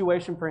awkward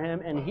situation for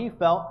him, and he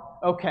felt,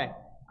 okay,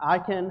 I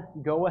can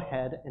go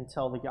ahead and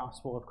tell the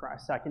gospel of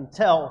Christ. I can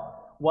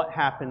tell what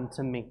happened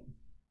to me.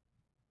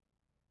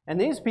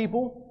 And these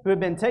people who have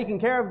been taking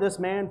care of this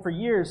man for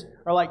years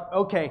are like,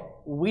 okay,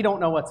 we don't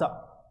know what's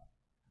up.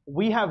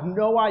 We have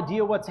no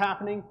idea what's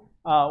happening.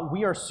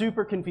 We are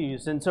super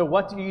confused. And so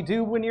what do you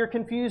do when you're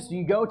confused?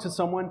 You go to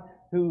someone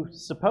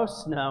who's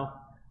supposed to know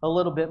a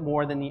little bit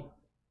more than you.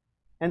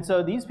 And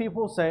so these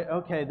people say,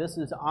 okay, this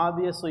is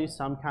obviously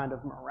some kind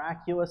of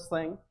miraculous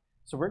thing.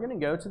 So we're going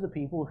to go to the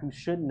people who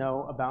should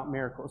know about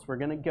miracles. We're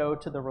going to go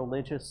to the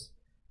religious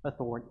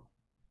authority.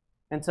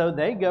 And so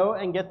they go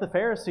and get the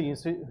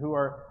Pharisees who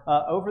are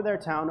over their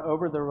town,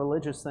 over the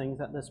religious things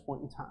at this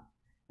point in time.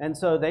 And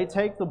so they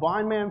take the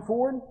blind man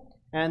forward,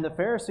 and the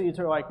Pharisees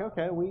are like,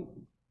 okay,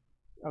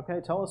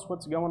 tell us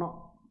what's going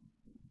on.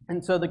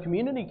 And so the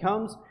community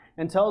comes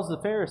and tells the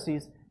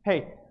Pharisees,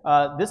 hey,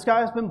 this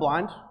guy has been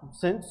blind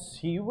since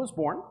he was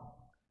born,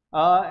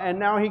 and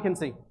now he can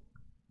see.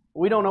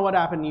 We don't know what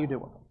happened, you do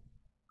it.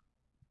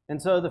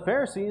 And so the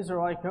Pharisees are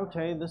like,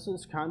 okay, this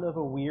is kind of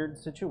a weird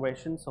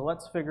situation, so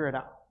let's figure it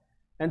out.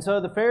 And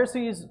so the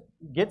Pharisees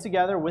get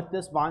together with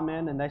this blind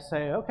man, and they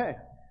say, okay,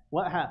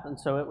 what happened?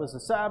 So it was the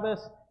Sabbath,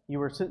 you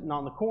were sitting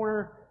on the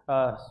corner,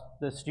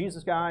 this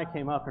Jesus guy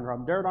came up and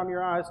rubbed dirt on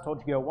your eyes, told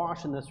you to go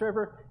wash in this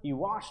river. You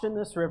washed in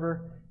this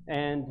river,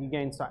 and you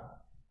gained sight.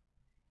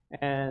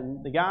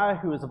 And the guy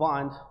who was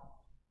blind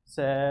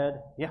said,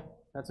 yeah,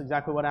 that's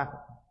exactly what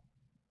happened.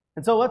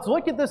 And so let's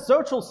look at this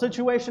social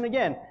situation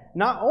again.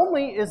 Not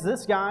only is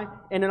this guy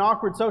in an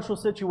awkward social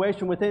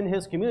situation within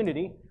his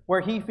community,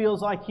 where he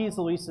feels like he's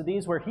the least of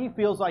these, where he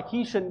feels like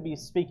he shouldn't be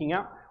speaking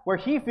out, where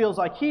he feels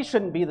like he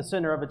shouldn't be the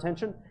center of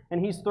attention,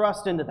 and he's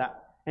thrust into that.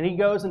 And he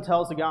goes and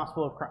tells the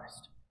gospel of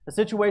Christ. A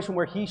situation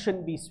where he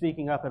shouldn't be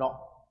speaking up at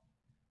all.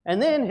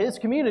 And then his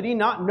community,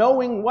 not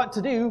knowing what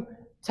to do,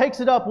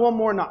 takes it up one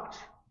more notch.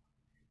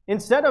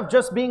 Instead of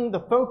just being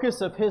the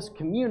focus of his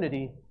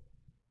community,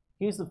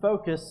 he's the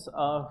focus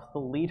of the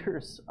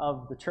leaders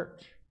of the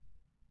church.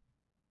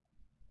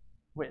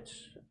 Which,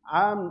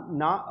 I'm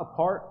not a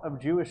part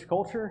of Jewish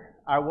culture.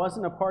 I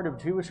wasn't a part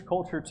of Jewish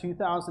culture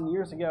 2,000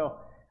 years ago,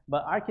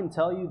 but I can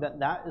tell you that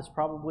that is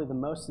probably the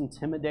most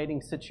intimidating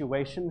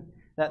situation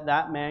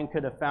that man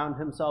could have found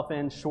himself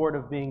in, short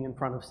of being in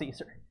front of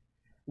Caesar.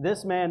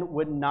 This man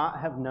would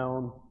not have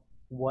known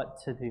what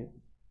to do.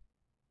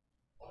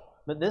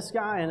 But this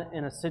guy,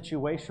 in a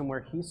situation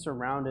where he's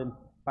surrounded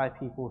by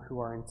people who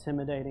are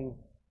intimidating,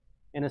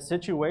 in a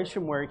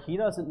situation where he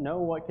doesn't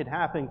know what could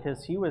happen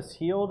because he was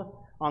healed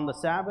on the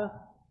Sabbath,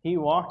 he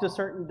walked a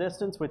certain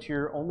distance, which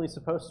you're only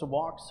supposed to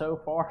walk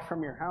so far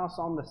from your house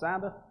on the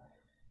Sabbath.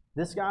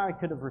 This guy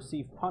could have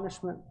received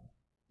punishment.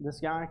 This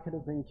guy could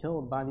have been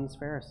killed by these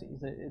Pharisees.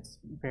 It's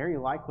very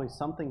likely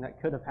something that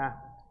could have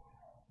happened.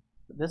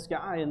 But this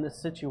guy in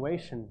this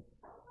situation,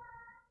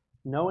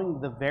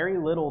 knowing the very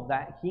little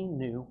that he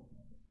knew,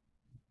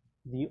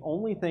 the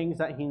only things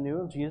that he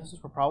knew of Jesus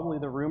were probably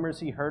the rumors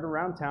he heard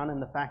around town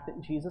and the fact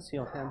that Jesus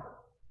healed him.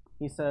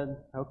 He said,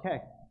 okay,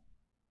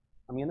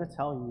 I'm going to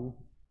tell you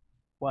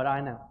what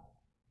I know.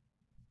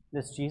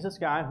 This Jesus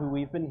guy who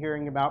we've been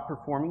hearing about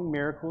performing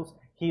miracles,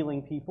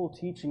 healing people,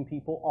 teaching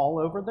people all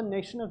over the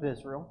nation of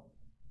Israel,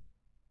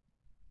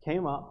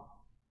 came up,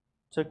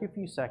 took a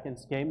few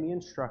seconds, gave me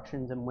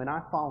instructions, and when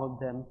I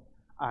followed them,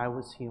 I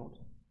was healed.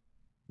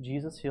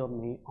 Jesus healed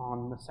me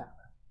on the Sabbath.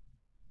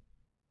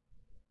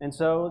 And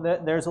so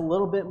there's a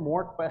little bit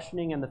more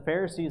questioning, and the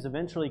Pharisees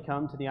eventually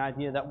come to the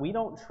idea that we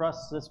don't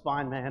trust this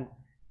blind man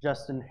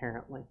just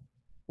inherently.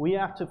 We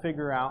have to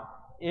figure out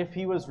if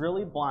he was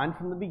really blind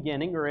from the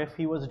beginning or if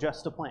he was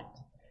just a plant.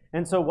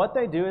 And so what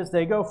they do is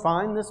they go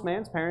find this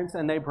man's parents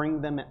and they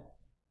bring them in.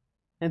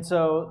 And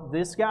so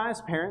this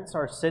guy's parents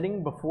are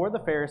sitting before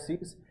the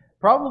Pharisees,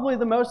 probably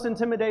the most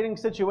intimidating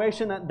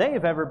situation that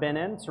they've ever been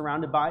in,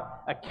 surrounded by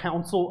a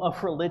council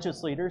of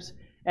religious leaders.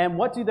 And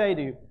what do?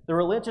 The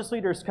religious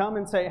leaders come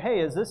and say, hey,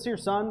 is this your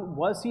son?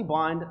 Was he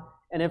blind?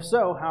 And if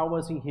so, how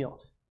was he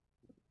healed?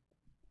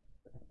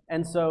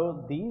 And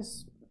so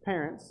these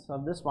parents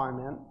of this blind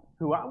man,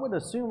 who I would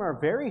assume are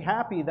very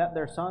happy that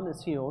their son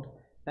is healed,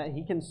 that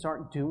he can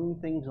start doing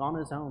things on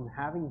his own,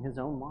 having his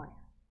own life,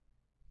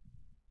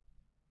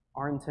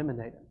 are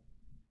intimidated.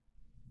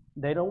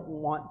 They don't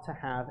want to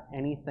have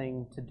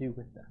anything to do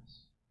with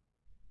this.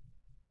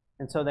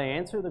 And so they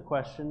answer the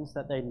questions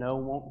that they know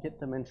won't get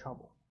them in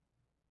trouble.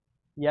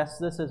 Yes,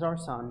 this is our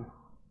son.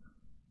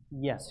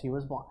 Yes, he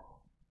was blind.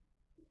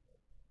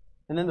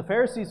 And then the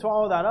Pharisees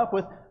follow that up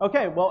with,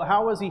 okay, well,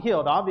 how was he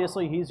healed?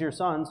 Obviously, he's your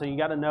son, so you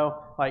got to know,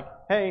 like,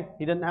 hey,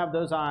 he didn't have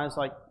those eyes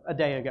like a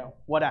day ago.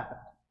 What happened?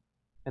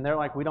 And they're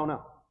like, we don't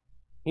know.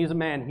 He's a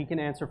man. He can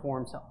answer for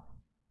himself.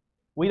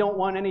 We don't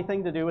want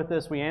anything to do with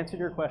this. We answered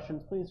your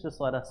questions. Please just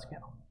let us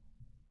go.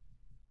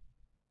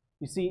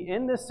 You see,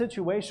 in this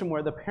situation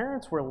where the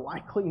parents were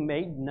likely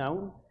made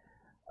known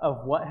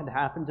of what had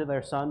happened to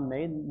their son,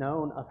 made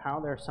known of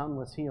how their son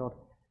was healed,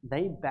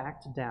 they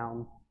backed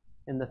down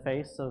in the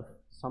face of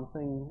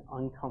something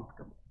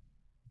uncomfortable.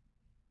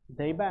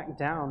 They backed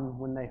down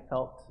when they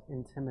felt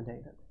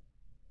intimidated.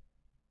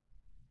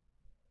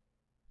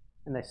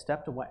 And they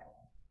stepped away.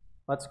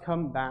 Let's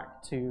come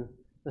back to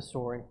the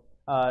story.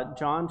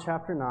 John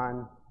chapter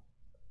 9,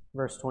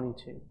 verse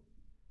 22.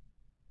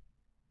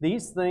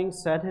 These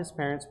things said his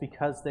parents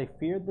because they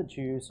feared the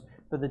Jews,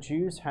 for the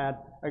Jews had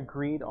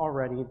agreed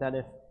already that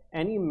if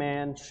any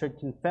man should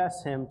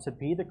confess him to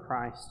be the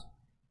Christ,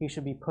 he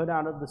should be put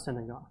out of the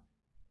synagogue.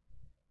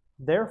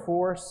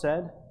 Therefore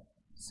said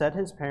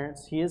his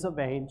parents, he is of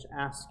age,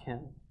 ask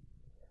him.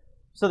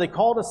 So they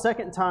called a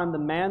second time the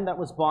man that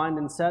was blind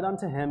and said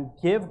unto him,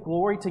 give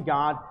glory to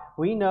God.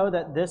 We know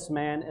that this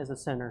man is a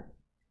sinner.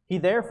 He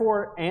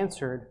therefore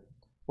answered,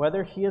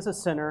 whether he is a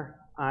sinner,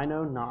 I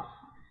know not.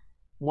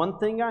 One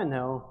thing I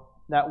know,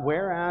 that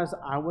whereas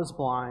I was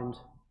blind,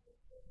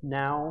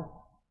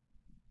 now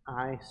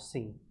I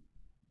see.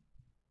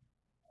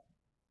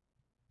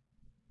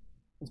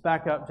 Let's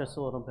back up just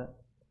a little bit.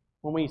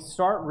 When we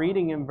start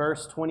reading in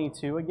verse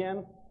 22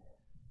 again,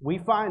 we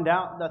find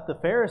out that the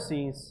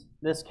Pharisees,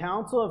 this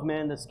council of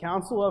men, this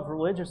council of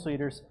religious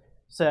leaders,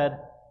 said,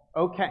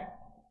 okay,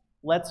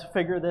 let's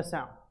figure this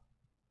out.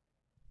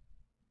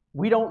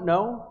 We don't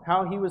know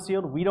how he was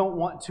healed. We don't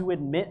want to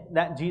admit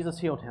that Jesus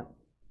healed him.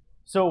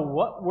 So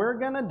what we're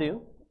going to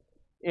do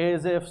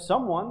is if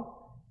someone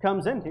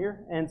comes in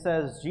here and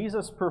says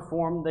Jesus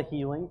performed the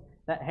healing,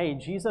 that, hey,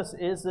 Jesus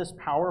is this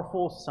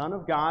powerful Son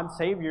of God,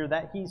 Savior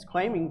that he's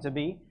claiming to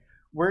be,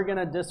 we're going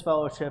to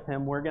disfellowship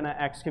him. We're going to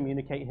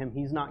excommunicate him.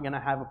 He's not going to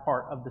have a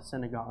part of the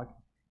synagogue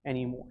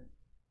anymore.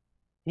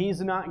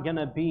 He's not going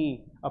to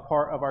be a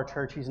part of our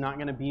church. He's not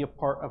going to be a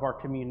part of our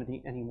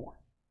community anymore.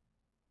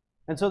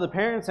 And so the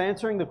parents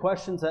answering the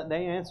questions that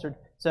they answered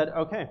said,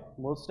 okay,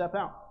 we'll step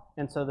out.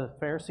 And so the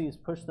Pharisees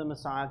pushed them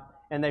aside,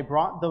 and they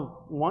brought the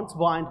once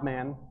blind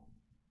man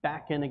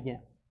back in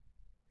again.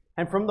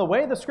 And from the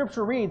way the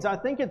scripture reads, I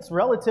think it's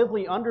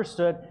relatively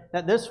understood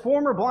that this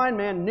former blind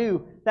man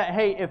knew that,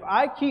 hey, if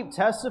I keep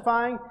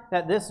testifying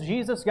that this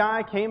Jesus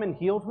guy came and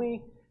healed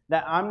me,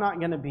 that I'm not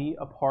going to be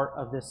a part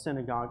of this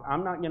synagogue.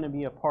 I'm not going to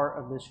be a part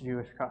of this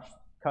Jewish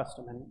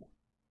custom anymore.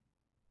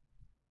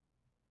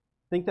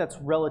 I think that's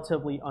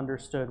relatively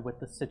understood with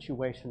the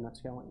situation that's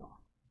going on.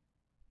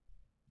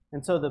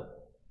 And so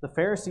the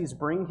Pharisees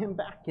bring him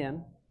back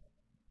in.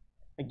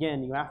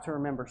 Again, you have to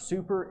remember,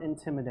 super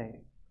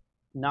intimidating.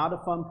 Not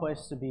a fun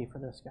place to be for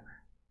this guy.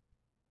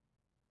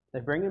 They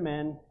bring him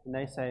in and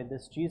they say,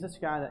 this Jesus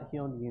guy that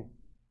healed you,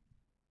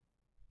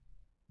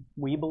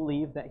 we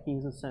believe that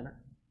he's a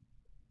sinner.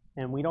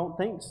 And we don't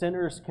think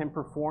sinners can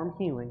perform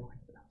healing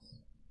like this.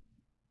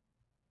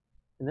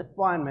 And this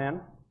blind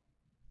man,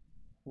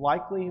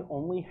 likely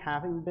only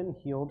having been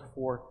healed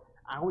for,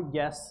 I would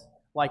guess,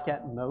 like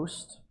at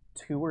most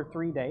 2 or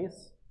 3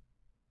 days,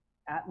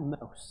 at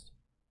most.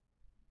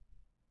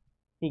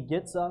 He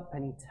gets up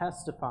and he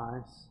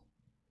testifies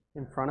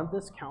in front of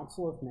this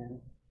council of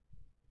men.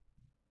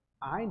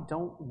 I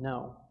don't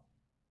know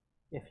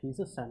if he's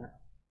a sinner,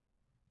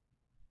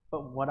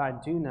 but what I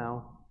do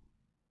know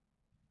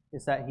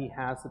is that he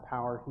has the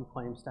power he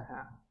claims to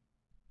have.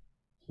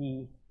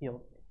 He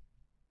healed me.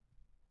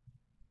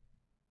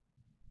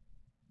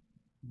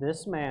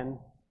 This man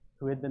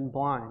who had been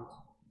blind,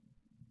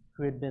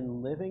 who had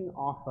been living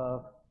off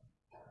of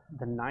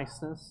the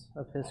niceness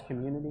of his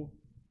community,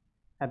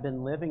 had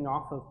been living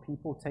off of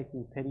people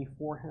taking pity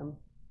for him,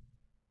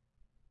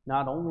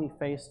 not only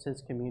faced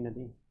his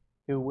community,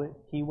 who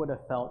he would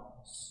have felt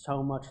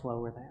so much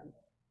lower than,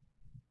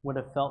 would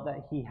have felt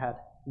that he had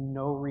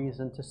no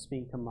reason to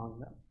speak among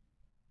them,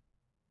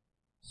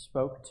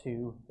 spoke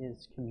to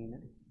his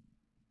community.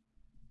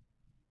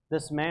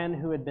 This man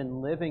who had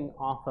been living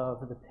off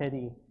of the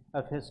pity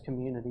of his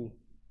community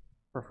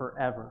for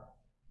forever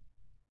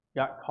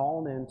got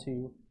called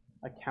into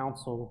a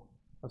council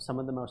of some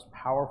of the most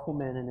powerful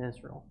men in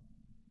Israel,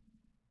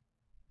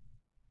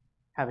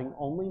 having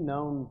only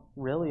known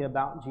really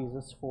about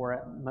Jesus for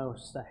at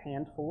most a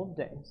handful of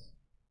days,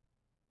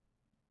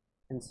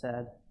 and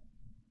said,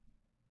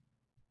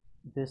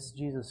 this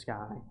Jesus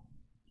guy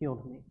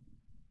healed me.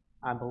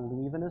 I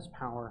believe in his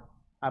power.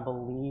 I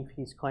believe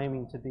he's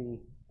claiming to be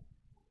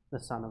the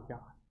Son of God.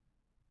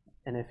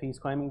 And if he's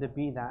claiming to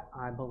be that,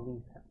 I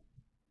believe him.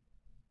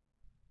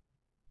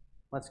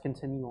 Let's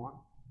continue on.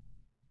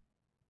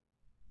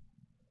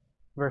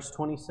 Verse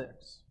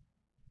 26.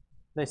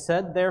 They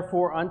said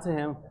therefore unto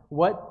him,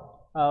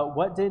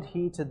 What did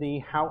he to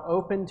thee? How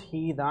opened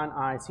he thine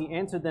eyes? He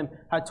answered them,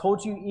 I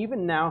told you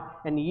even now,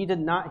 and ye did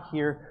not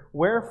hear.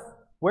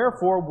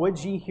 Wherefore would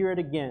ye hear it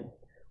again?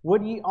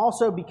 Would ye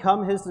also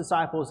become his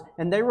disciples?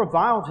 And they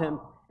reviled him,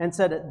 and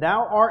said,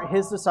 Thou art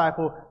his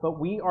disciple, but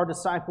we are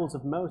disciples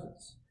of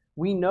Moses.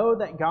 We know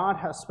that God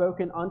hath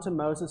spoken unto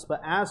Moses,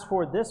 but as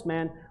for this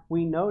man,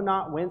 we know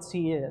not whence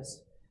he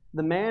is.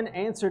 The man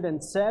answered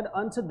and said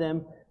unto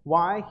them,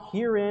 Why,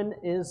 herein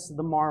is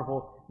the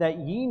marvel, that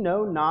ye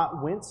know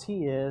not whence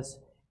he is,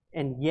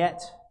 and yet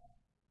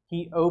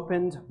he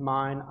opened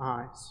mine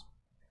eyes.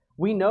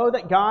 We know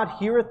that God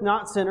heareth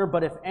not sinner,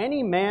 but if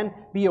any man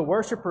be a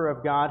worshipper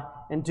of God,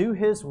 and do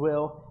his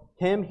will,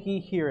 him he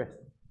heareth.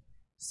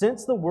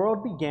 Since the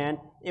world began,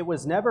 it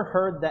was never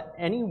heard that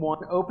anyone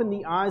opened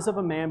the eyes of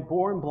a man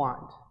born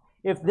blind.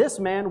 If this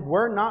man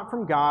were not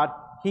from God,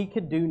 he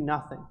could do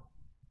nothing.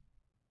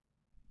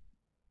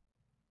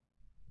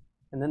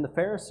 And then the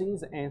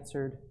Pharisees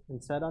answered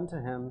and said unto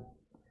him,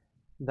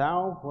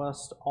 Thou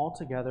wast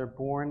altogether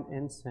born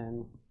in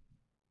sin,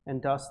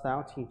 and dost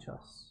thou teach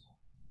us?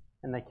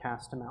 And they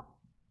cast him out.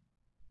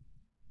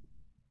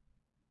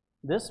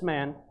 This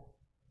man,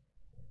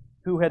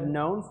 who had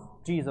known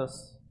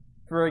Jesus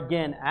for,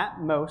 again, at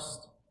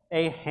most,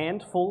 a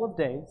handful of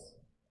days,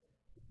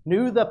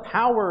 knew the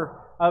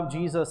power of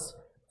Jesus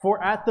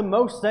for at the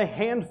most a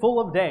handful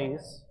of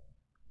days,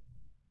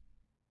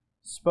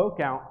 spoke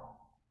out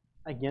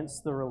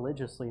against the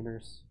religious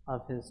leaders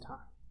of his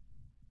time.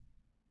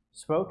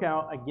 Spoke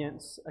out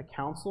against a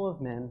council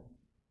of men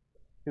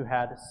who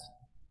had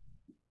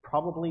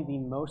probably the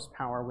most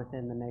power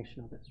within the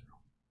nation of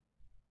Israel.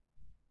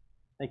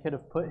 They could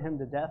have put him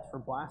to death for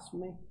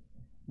blasphemy.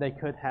 They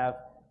could have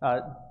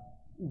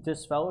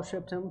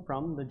disfellowshipped him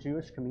from the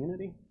Jewish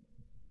community.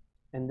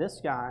 And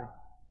this guy,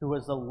 who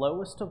was the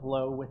lowest of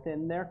low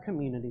within their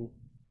community,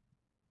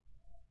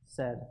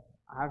 said,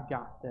 I've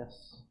got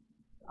this.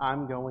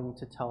 I'm going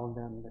to tell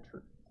them the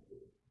truth.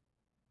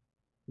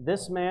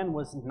 This man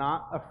was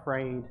not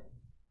afraid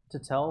to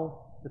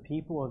tell the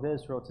people of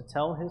Israel, to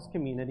tell his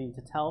community,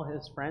 to tell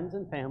his friends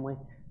and family,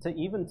 to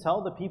even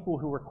tell the people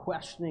who were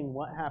questioning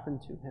what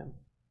happened to him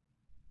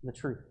the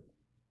truth.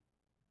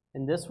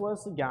 And this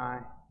was the guy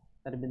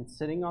that had been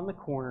sitting on the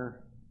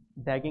corner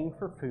begging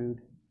for food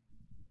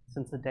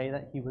since the day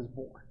that he was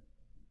born.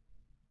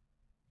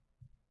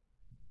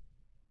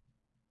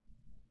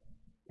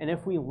 And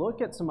if we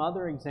look at some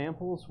other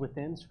examples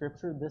within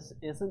Scripture, this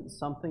isn't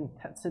something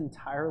that's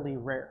entirely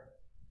rare.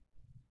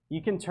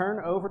 You can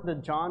turn over to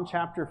John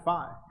chapter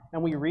 5,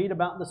 and we read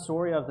about the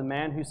story of the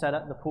man who sat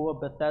at the pool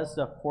of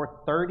Bethesda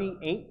for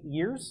 38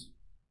 years.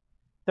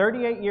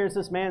 38 years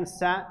this man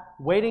sat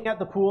waiting at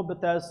the pool of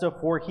Bethesda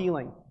for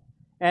healing.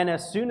 And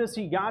as soon as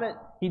he got it,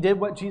 he did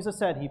what Jesus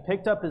said. He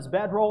picked up his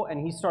bedroll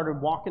and he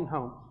started walking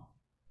home.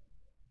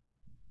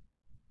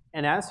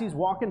 And as he's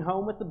walking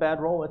home with the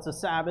bedroll, it's a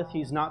Sabbath,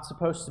 he's not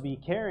supposed to be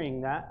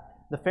carrying that.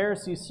 The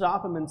Pharisees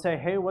stop him and say,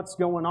 "Hey, what's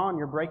going on?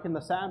 You're breaking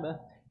the Sabbath."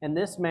 And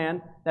this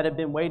man that had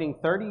been waiting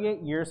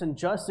 38 years and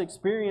just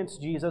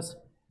experienced Jesus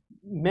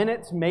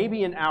minutes,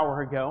 maybe an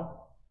hour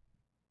ago,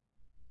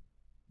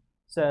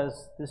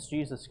 says, "This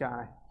Jesus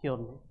guy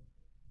healed me."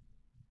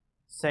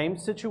 Same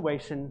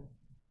situation,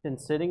 been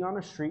sitting on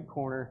a street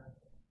corner,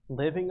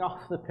 living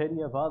off the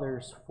pity of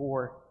others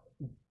for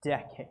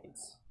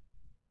decades.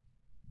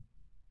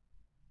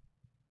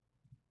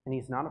 And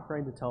he's not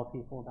afraid to tell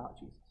people about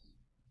Jesus.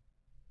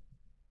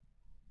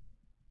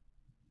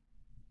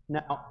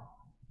 Now,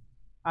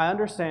 I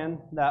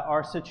understand that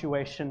our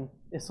situation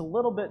is a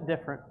little bit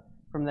different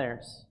from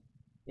theirs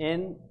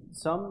in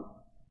some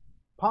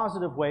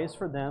positive ways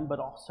for them, but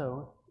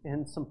also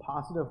in some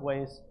positive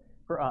ways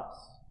for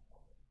us.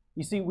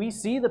 You see, we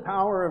see the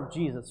power of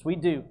Jesus. We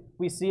do.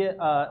 We see it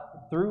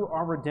through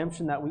our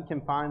redemption that we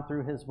can find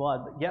through his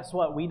blood. But guess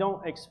what? We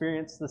don't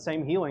experience the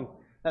same healing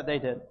that they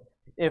did.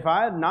 If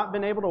I had not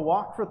been able to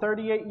walk for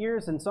 38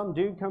 years and some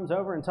dude comes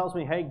over and tells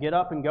me, "Hey, get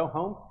up and go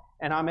home,"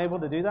 and I'm able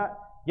to do that,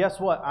 guess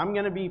what? I'm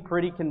going to be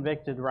pretty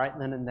convicted right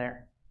then and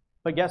there.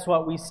 But guess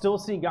what? We still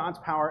see God's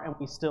power and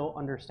we still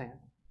understand.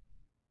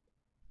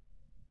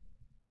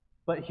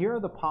 But here are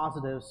the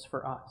positives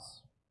for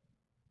us.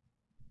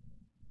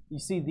 You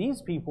see,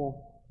 these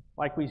people,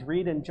 like we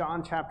read in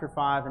John chapter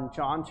 5 and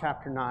John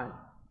chapter 9,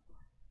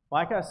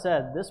 like I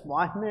said, this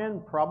blind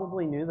man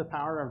probably knew the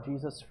power of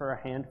Jesus for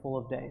a handful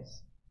of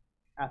days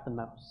at the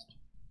most.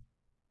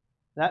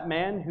 That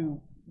man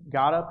who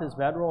got up his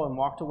bedroll and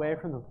walked away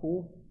from the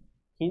pool,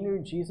 he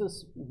knew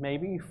Jesus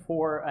maybe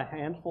for a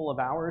handful of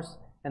hours,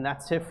 and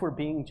that's if we're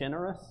being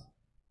generous.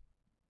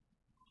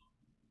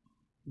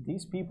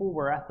 These people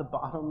were at the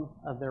bottom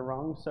of their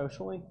rung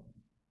socially.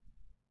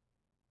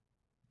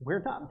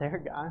 We're not there,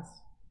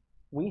 guys.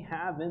 We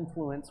have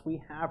influence.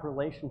 We have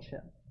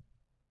relationship.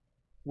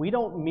 We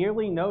don't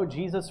merely know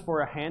Jesus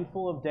for a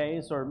handful of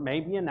days or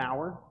maybe an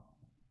hour.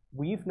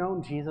 We've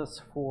known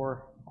Jesus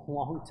for a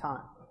long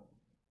time.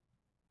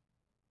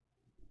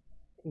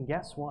 And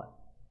guess what?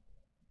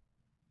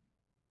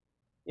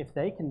 If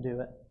they can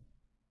do it,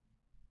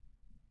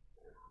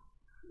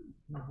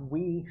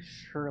 we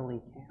surely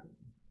can.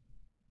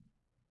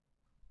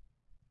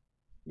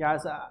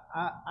 Guys,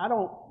 I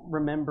don't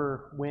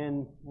remember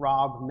when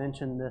Rob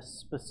mentioned this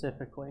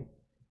specifically,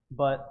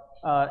 but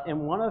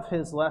in one of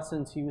his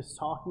lessons, he was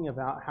talking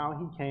about how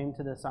he came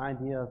to this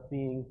idea of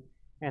being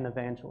an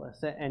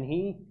evangelist. And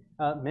he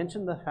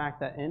mentioned the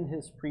fact that in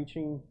his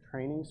preaching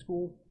training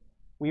school,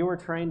 we were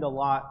trained a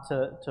lot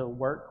to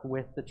work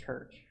with the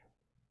church.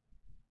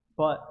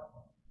 But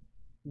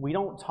we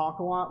don't talk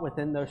a lot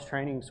within those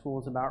training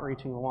schools about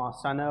reaching the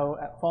lost. I know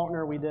at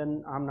Faulkner we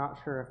didn't. I'm not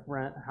sure if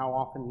Brent, how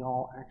often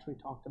y'all actually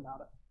talked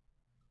about it.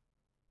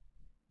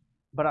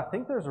 But I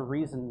think there's a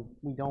reason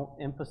we don't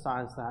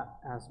emphasize that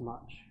as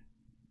much.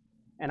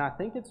 And I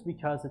think it's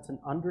because it's an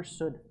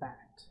understood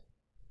fact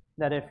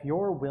that if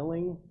you're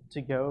willing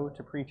to go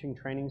to preaching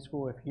training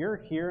school, if you're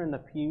here in the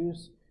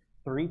pews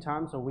 3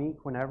 times a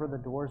week whenever the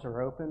doors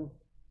are open,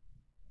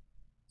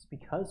 it's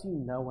because you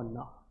know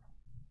enough.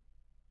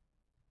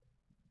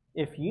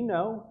 If you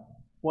know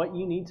what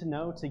you need to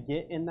know to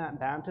get in that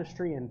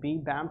baptistry and be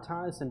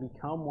baptized and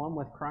become one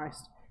with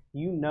Christ,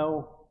 you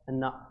know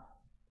enough.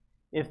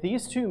 If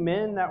these 2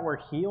 men that were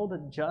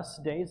healed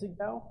just days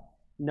ago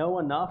know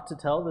enough to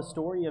tell the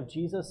story of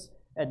Jesus,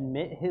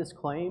 admit his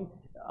claim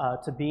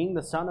to being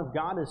the Son of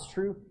God is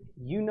true,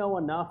 you know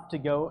enough to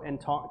go and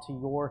talk to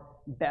your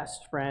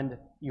best friend,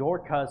 your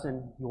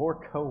cousin,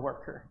 your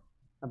coworker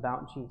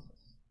about Jesus.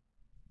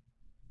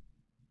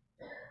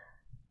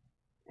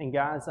 And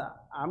guys,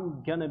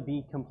 I'm going to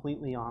be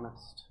completely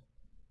honest.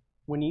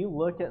 When you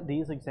look at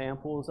these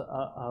examples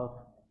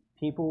of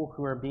people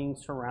who are being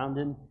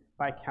surrounded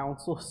by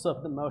councils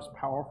of the most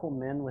powerful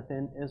men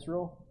within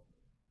Israel,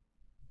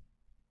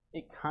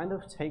 it kind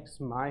of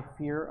takes my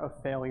fear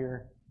of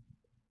failure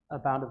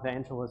about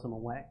evangelism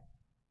away.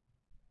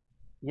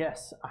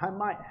 Yes, I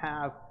might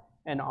have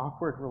an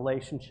awkward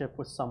relationship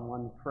with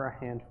someone for a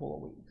handful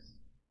of weeks.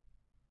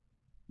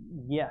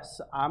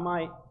 Yes, I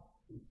might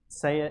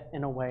say it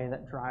in a way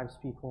that drives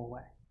people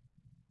away.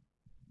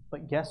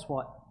 But guess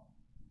what?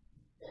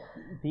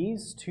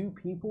 These 2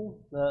 people,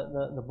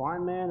 the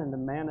blind man and the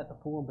man at the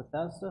pool of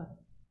Bethesda,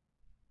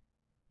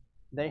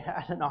 they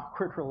had an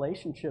awkward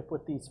relationship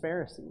with these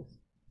Pharisees.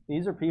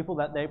 These are people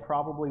that they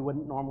probably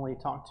wouldn't normally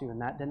talk to,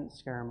 and that didn't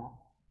scare them off.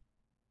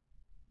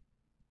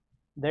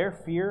 Their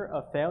fear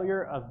of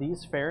failure of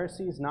these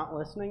Pharisees not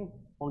listening,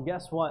 well,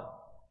 guess what?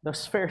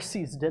 Those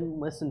Pharisees didn't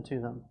listen to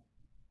them.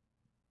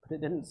 But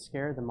it didn't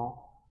scare them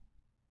off.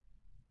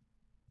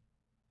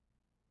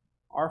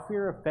 Our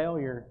fear of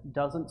failure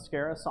doesn't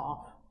scare us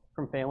off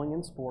from failing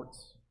in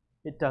sports.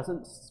 It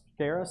doesn't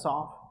scare us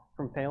off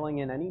from failing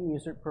in any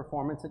music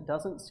performance. It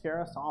doesn't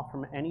scare us off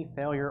from any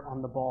failure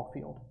on the ball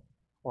field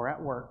or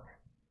at work.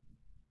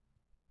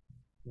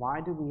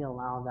 Why do we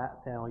allow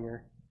that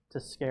failure to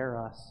scare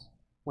us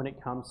when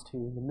it comes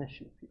to the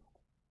mission field?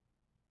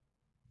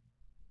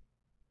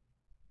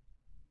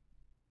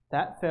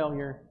 That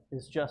failure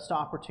is just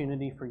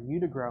opportunity for you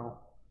to grow,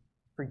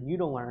 for you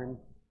to learn,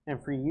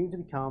 and for you to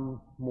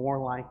become more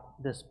like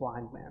this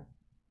blind man.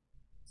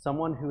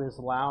 Someone who is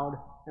loud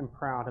and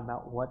proud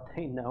about what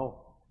they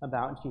know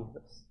about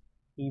Jesus,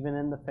 even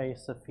in the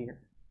face of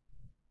fear.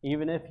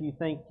 Even if you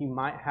think you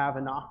might have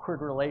an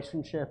awkward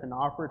relationship, an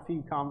awkward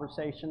few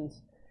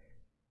conversations,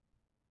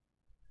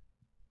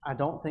 I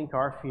don't think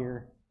our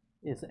fear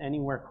is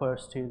anywhere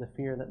close to the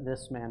fear that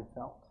this man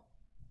felt.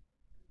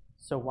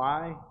 So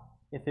why,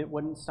 if it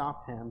wouldn't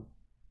stop him,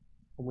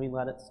 when we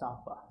let it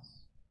stop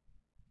us?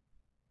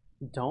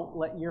 Don't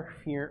let your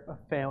fear of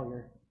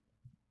failure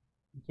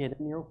get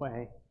in your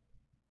way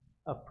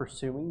of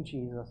pursuing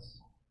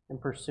Jesus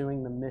and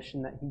pursuing the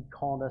mission that He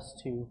called us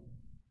to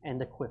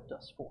and equipped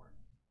us for.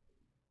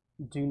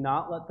 Do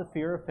not let the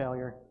fear of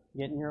failure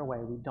get in your way.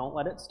 We don't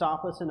let it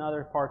stop us in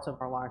other parts of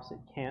our lives. It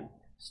can't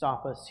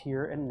stop us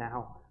here and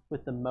now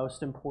with the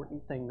most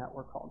important thing that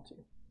we're called to.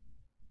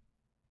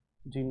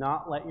 Do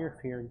not let your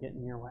fear get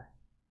in your way.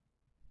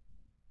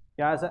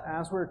 Guys,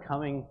 as we're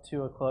coming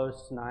to a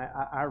close tonight,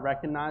 I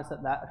recognize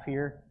that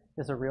fear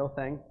is a real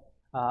thing.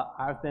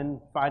 I've been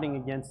fighting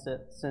against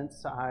it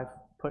since I've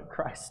put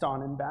Christ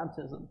on in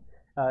baptism.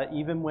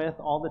 Even with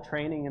all the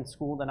training and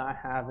school that I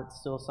have, it's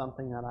still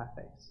something that I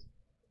face.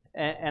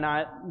 And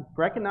I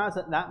recognize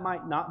that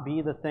might not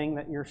be the thing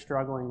that you're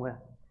struggling with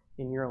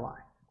in your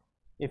life.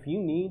 If you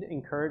need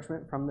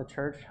encouragement from the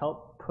church,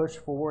 help push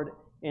forward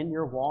in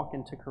your walk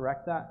and to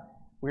correct that,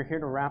 we're here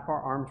to wrap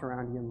our arms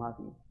around you and love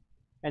you.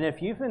 And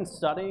if you've been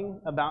studying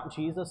about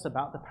Jesus,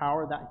 about the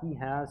power that He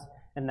has,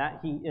 and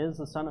that He is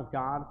the Son of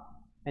God,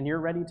 and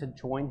you're ready to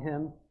join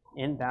Him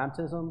in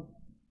baptism,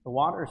 the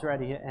water's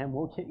ready, and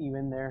we'll get you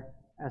in there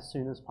as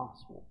soon as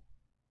possible.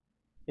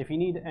 If you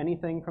need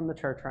anything from the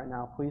church right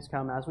now, please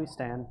come as we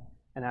stand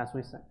and as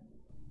we sing.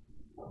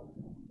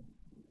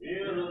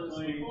 Hear the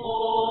sweet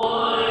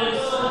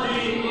voice of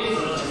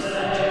Jesus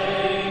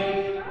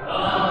say,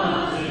 "Come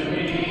unto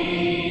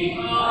me,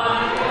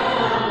 I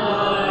am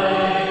the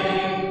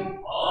way,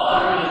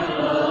 are in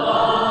the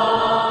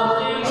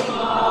longing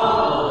of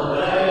the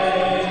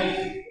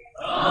way,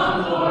 come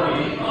for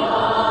He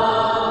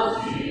calls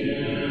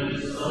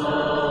you so."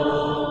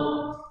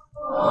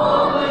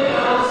 Only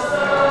a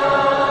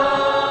step,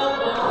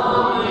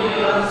 only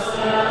a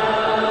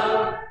step,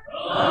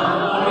 come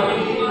for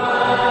He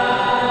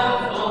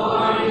wept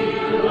for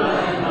you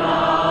and I.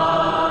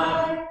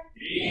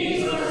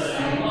 He's the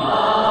same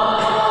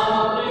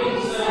loving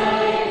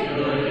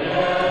Savior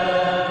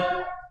yet,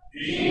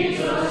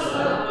 Jesus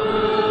the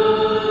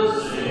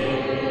crucified.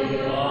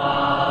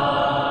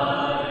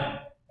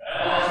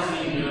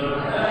 Casting your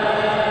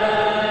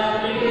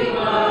heavy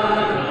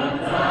burden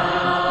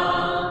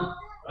down,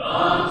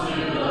 come to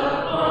the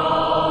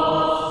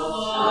cross,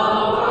 the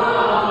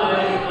world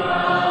may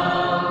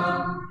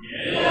frown,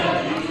 yet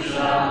you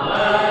shall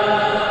wear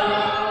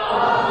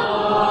a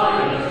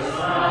glorious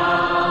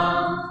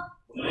crown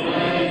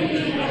when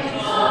you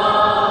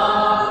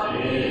exalt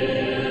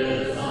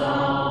His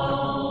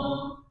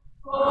own.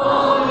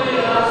 Only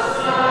a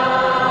step,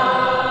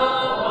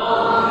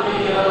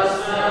 only a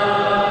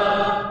step,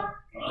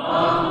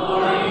 come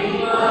for He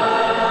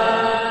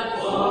wept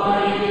for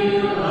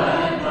you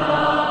and I.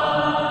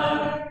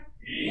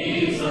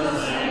 He's the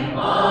same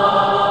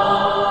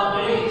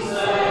loving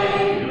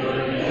Savior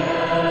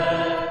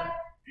yet,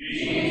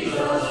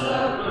 Jesus the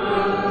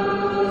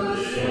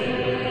crucified.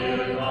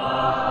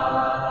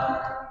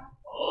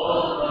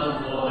 Open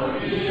for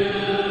you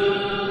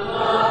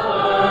the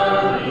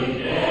pearly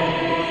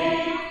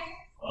gate,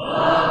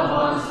 but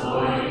once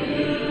for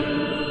you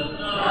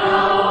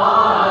now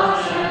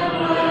watch and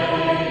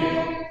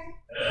wait.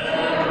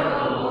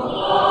 Terrible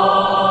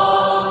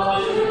walk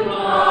to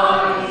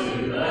rise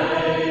too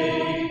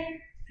late,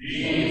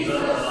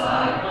 Jesus I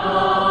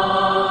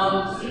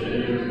come to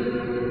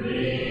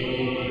thee.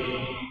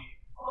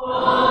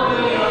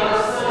 Only a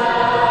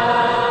step,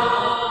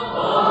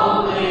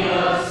 only a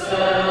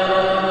step,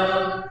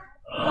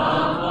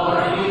 come for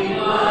He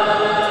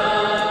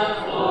wept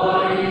for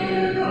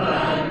you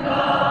and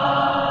I.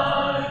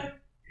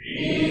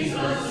 He's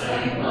the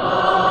same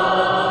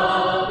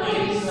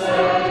loving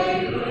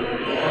Savior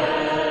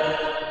yet,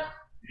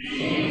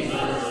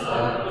 Jesus the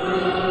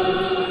crucified.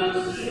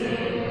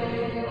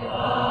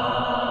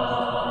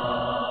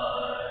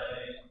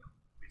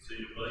 We see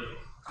you,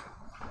 please.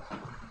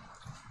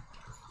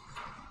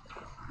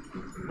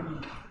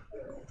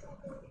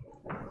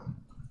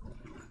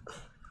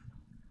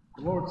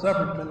 The Lord's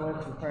Supper's been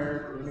left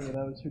prepared for any of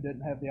those who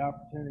didn't have the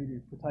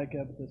opportunity to partake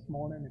of it this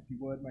morning. If you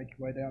would, make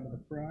your way down to the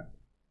front.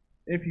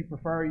 If you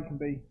prefer, you can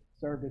be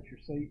served at your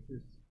seat.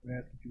 Just we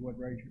ask if you would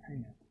raise your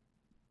hand.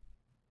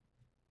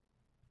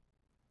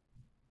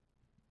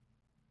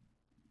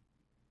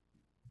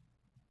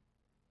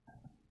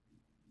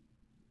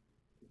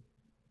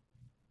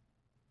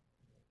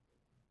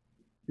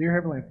 Dear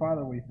Heavenly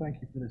Father, we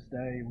thank you for this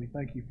day. We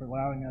thank you for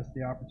allowing us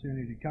the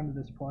opportunity to come to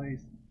this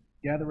place,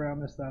 gather around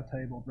this thy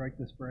table, break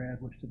this bread,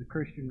 which to the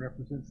Christian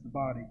represents the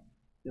body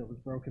that was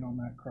broken on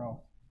that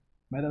cross.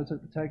 May those that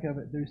partake of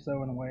it do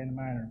so in a way and a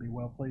manner be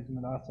well pleasing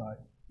in thy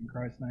sight. In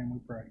Christ's name we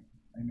pray.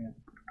 Amen.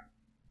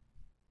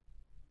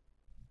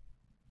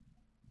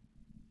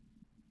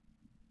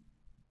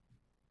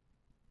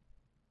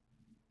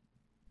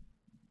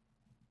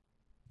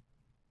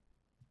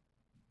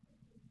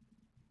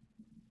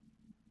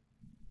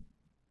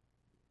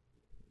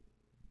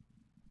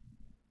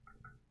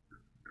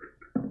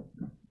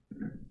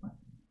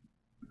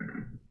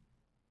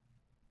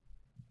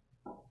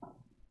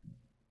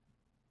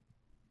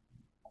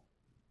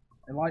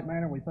 In like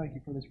manner, we thank you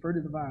for this fruit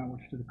of the vine,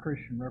 which to the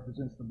Christian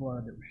represents the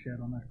blood that was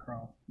shed on that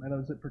cross. May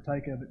those that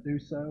partake of it do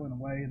so in a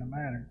way and a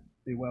manner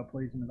be well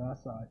pleasing in thy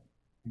sight.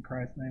 In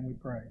Christ's name we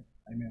pray.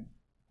 Amen.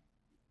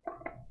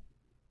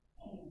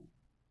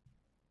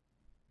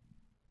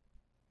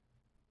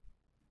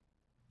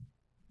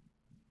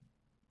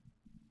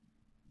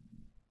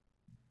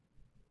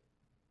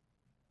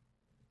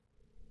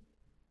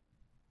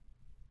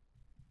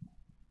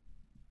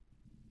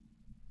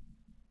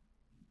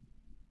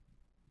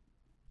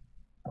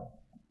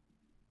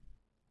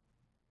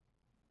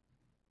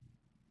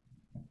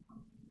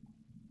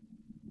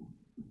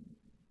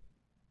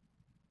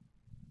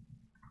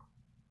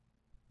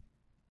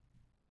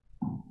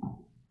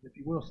 If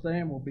you will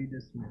stand, we'll be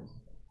dismissed.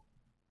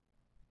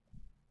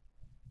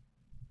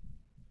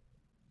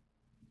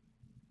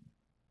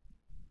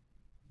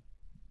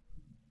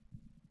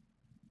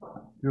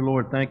 Dear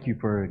Lord, thank you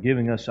for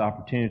giving us the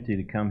opportunity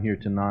to come here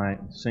tonight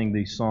and sing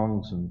these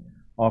songs and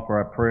offer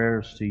our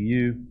prayers to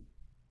you.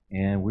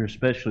 And we're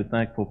especially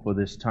thankful for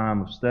this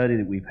time of study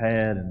that we've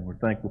had, and we're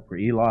thankful for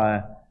Eli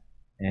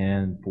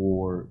and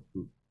for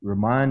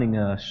reminding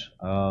us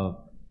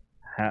of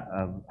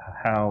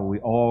how we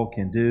all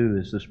can do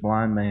as this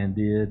blind man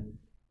did,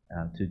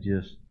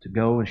 to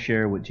go and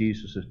share what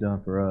Jesus has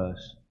done for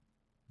us.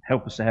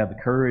 Help us to have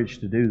the courage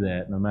to do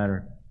that no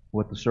matter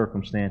what the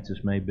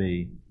circumstances may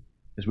be.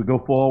 As we go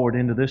forward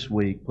into this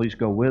week, please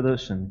go with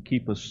us and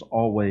keep us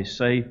always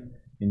safe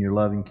in your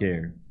loving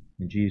care.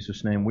 In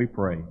Jesus' name we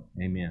pray.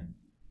 Amen.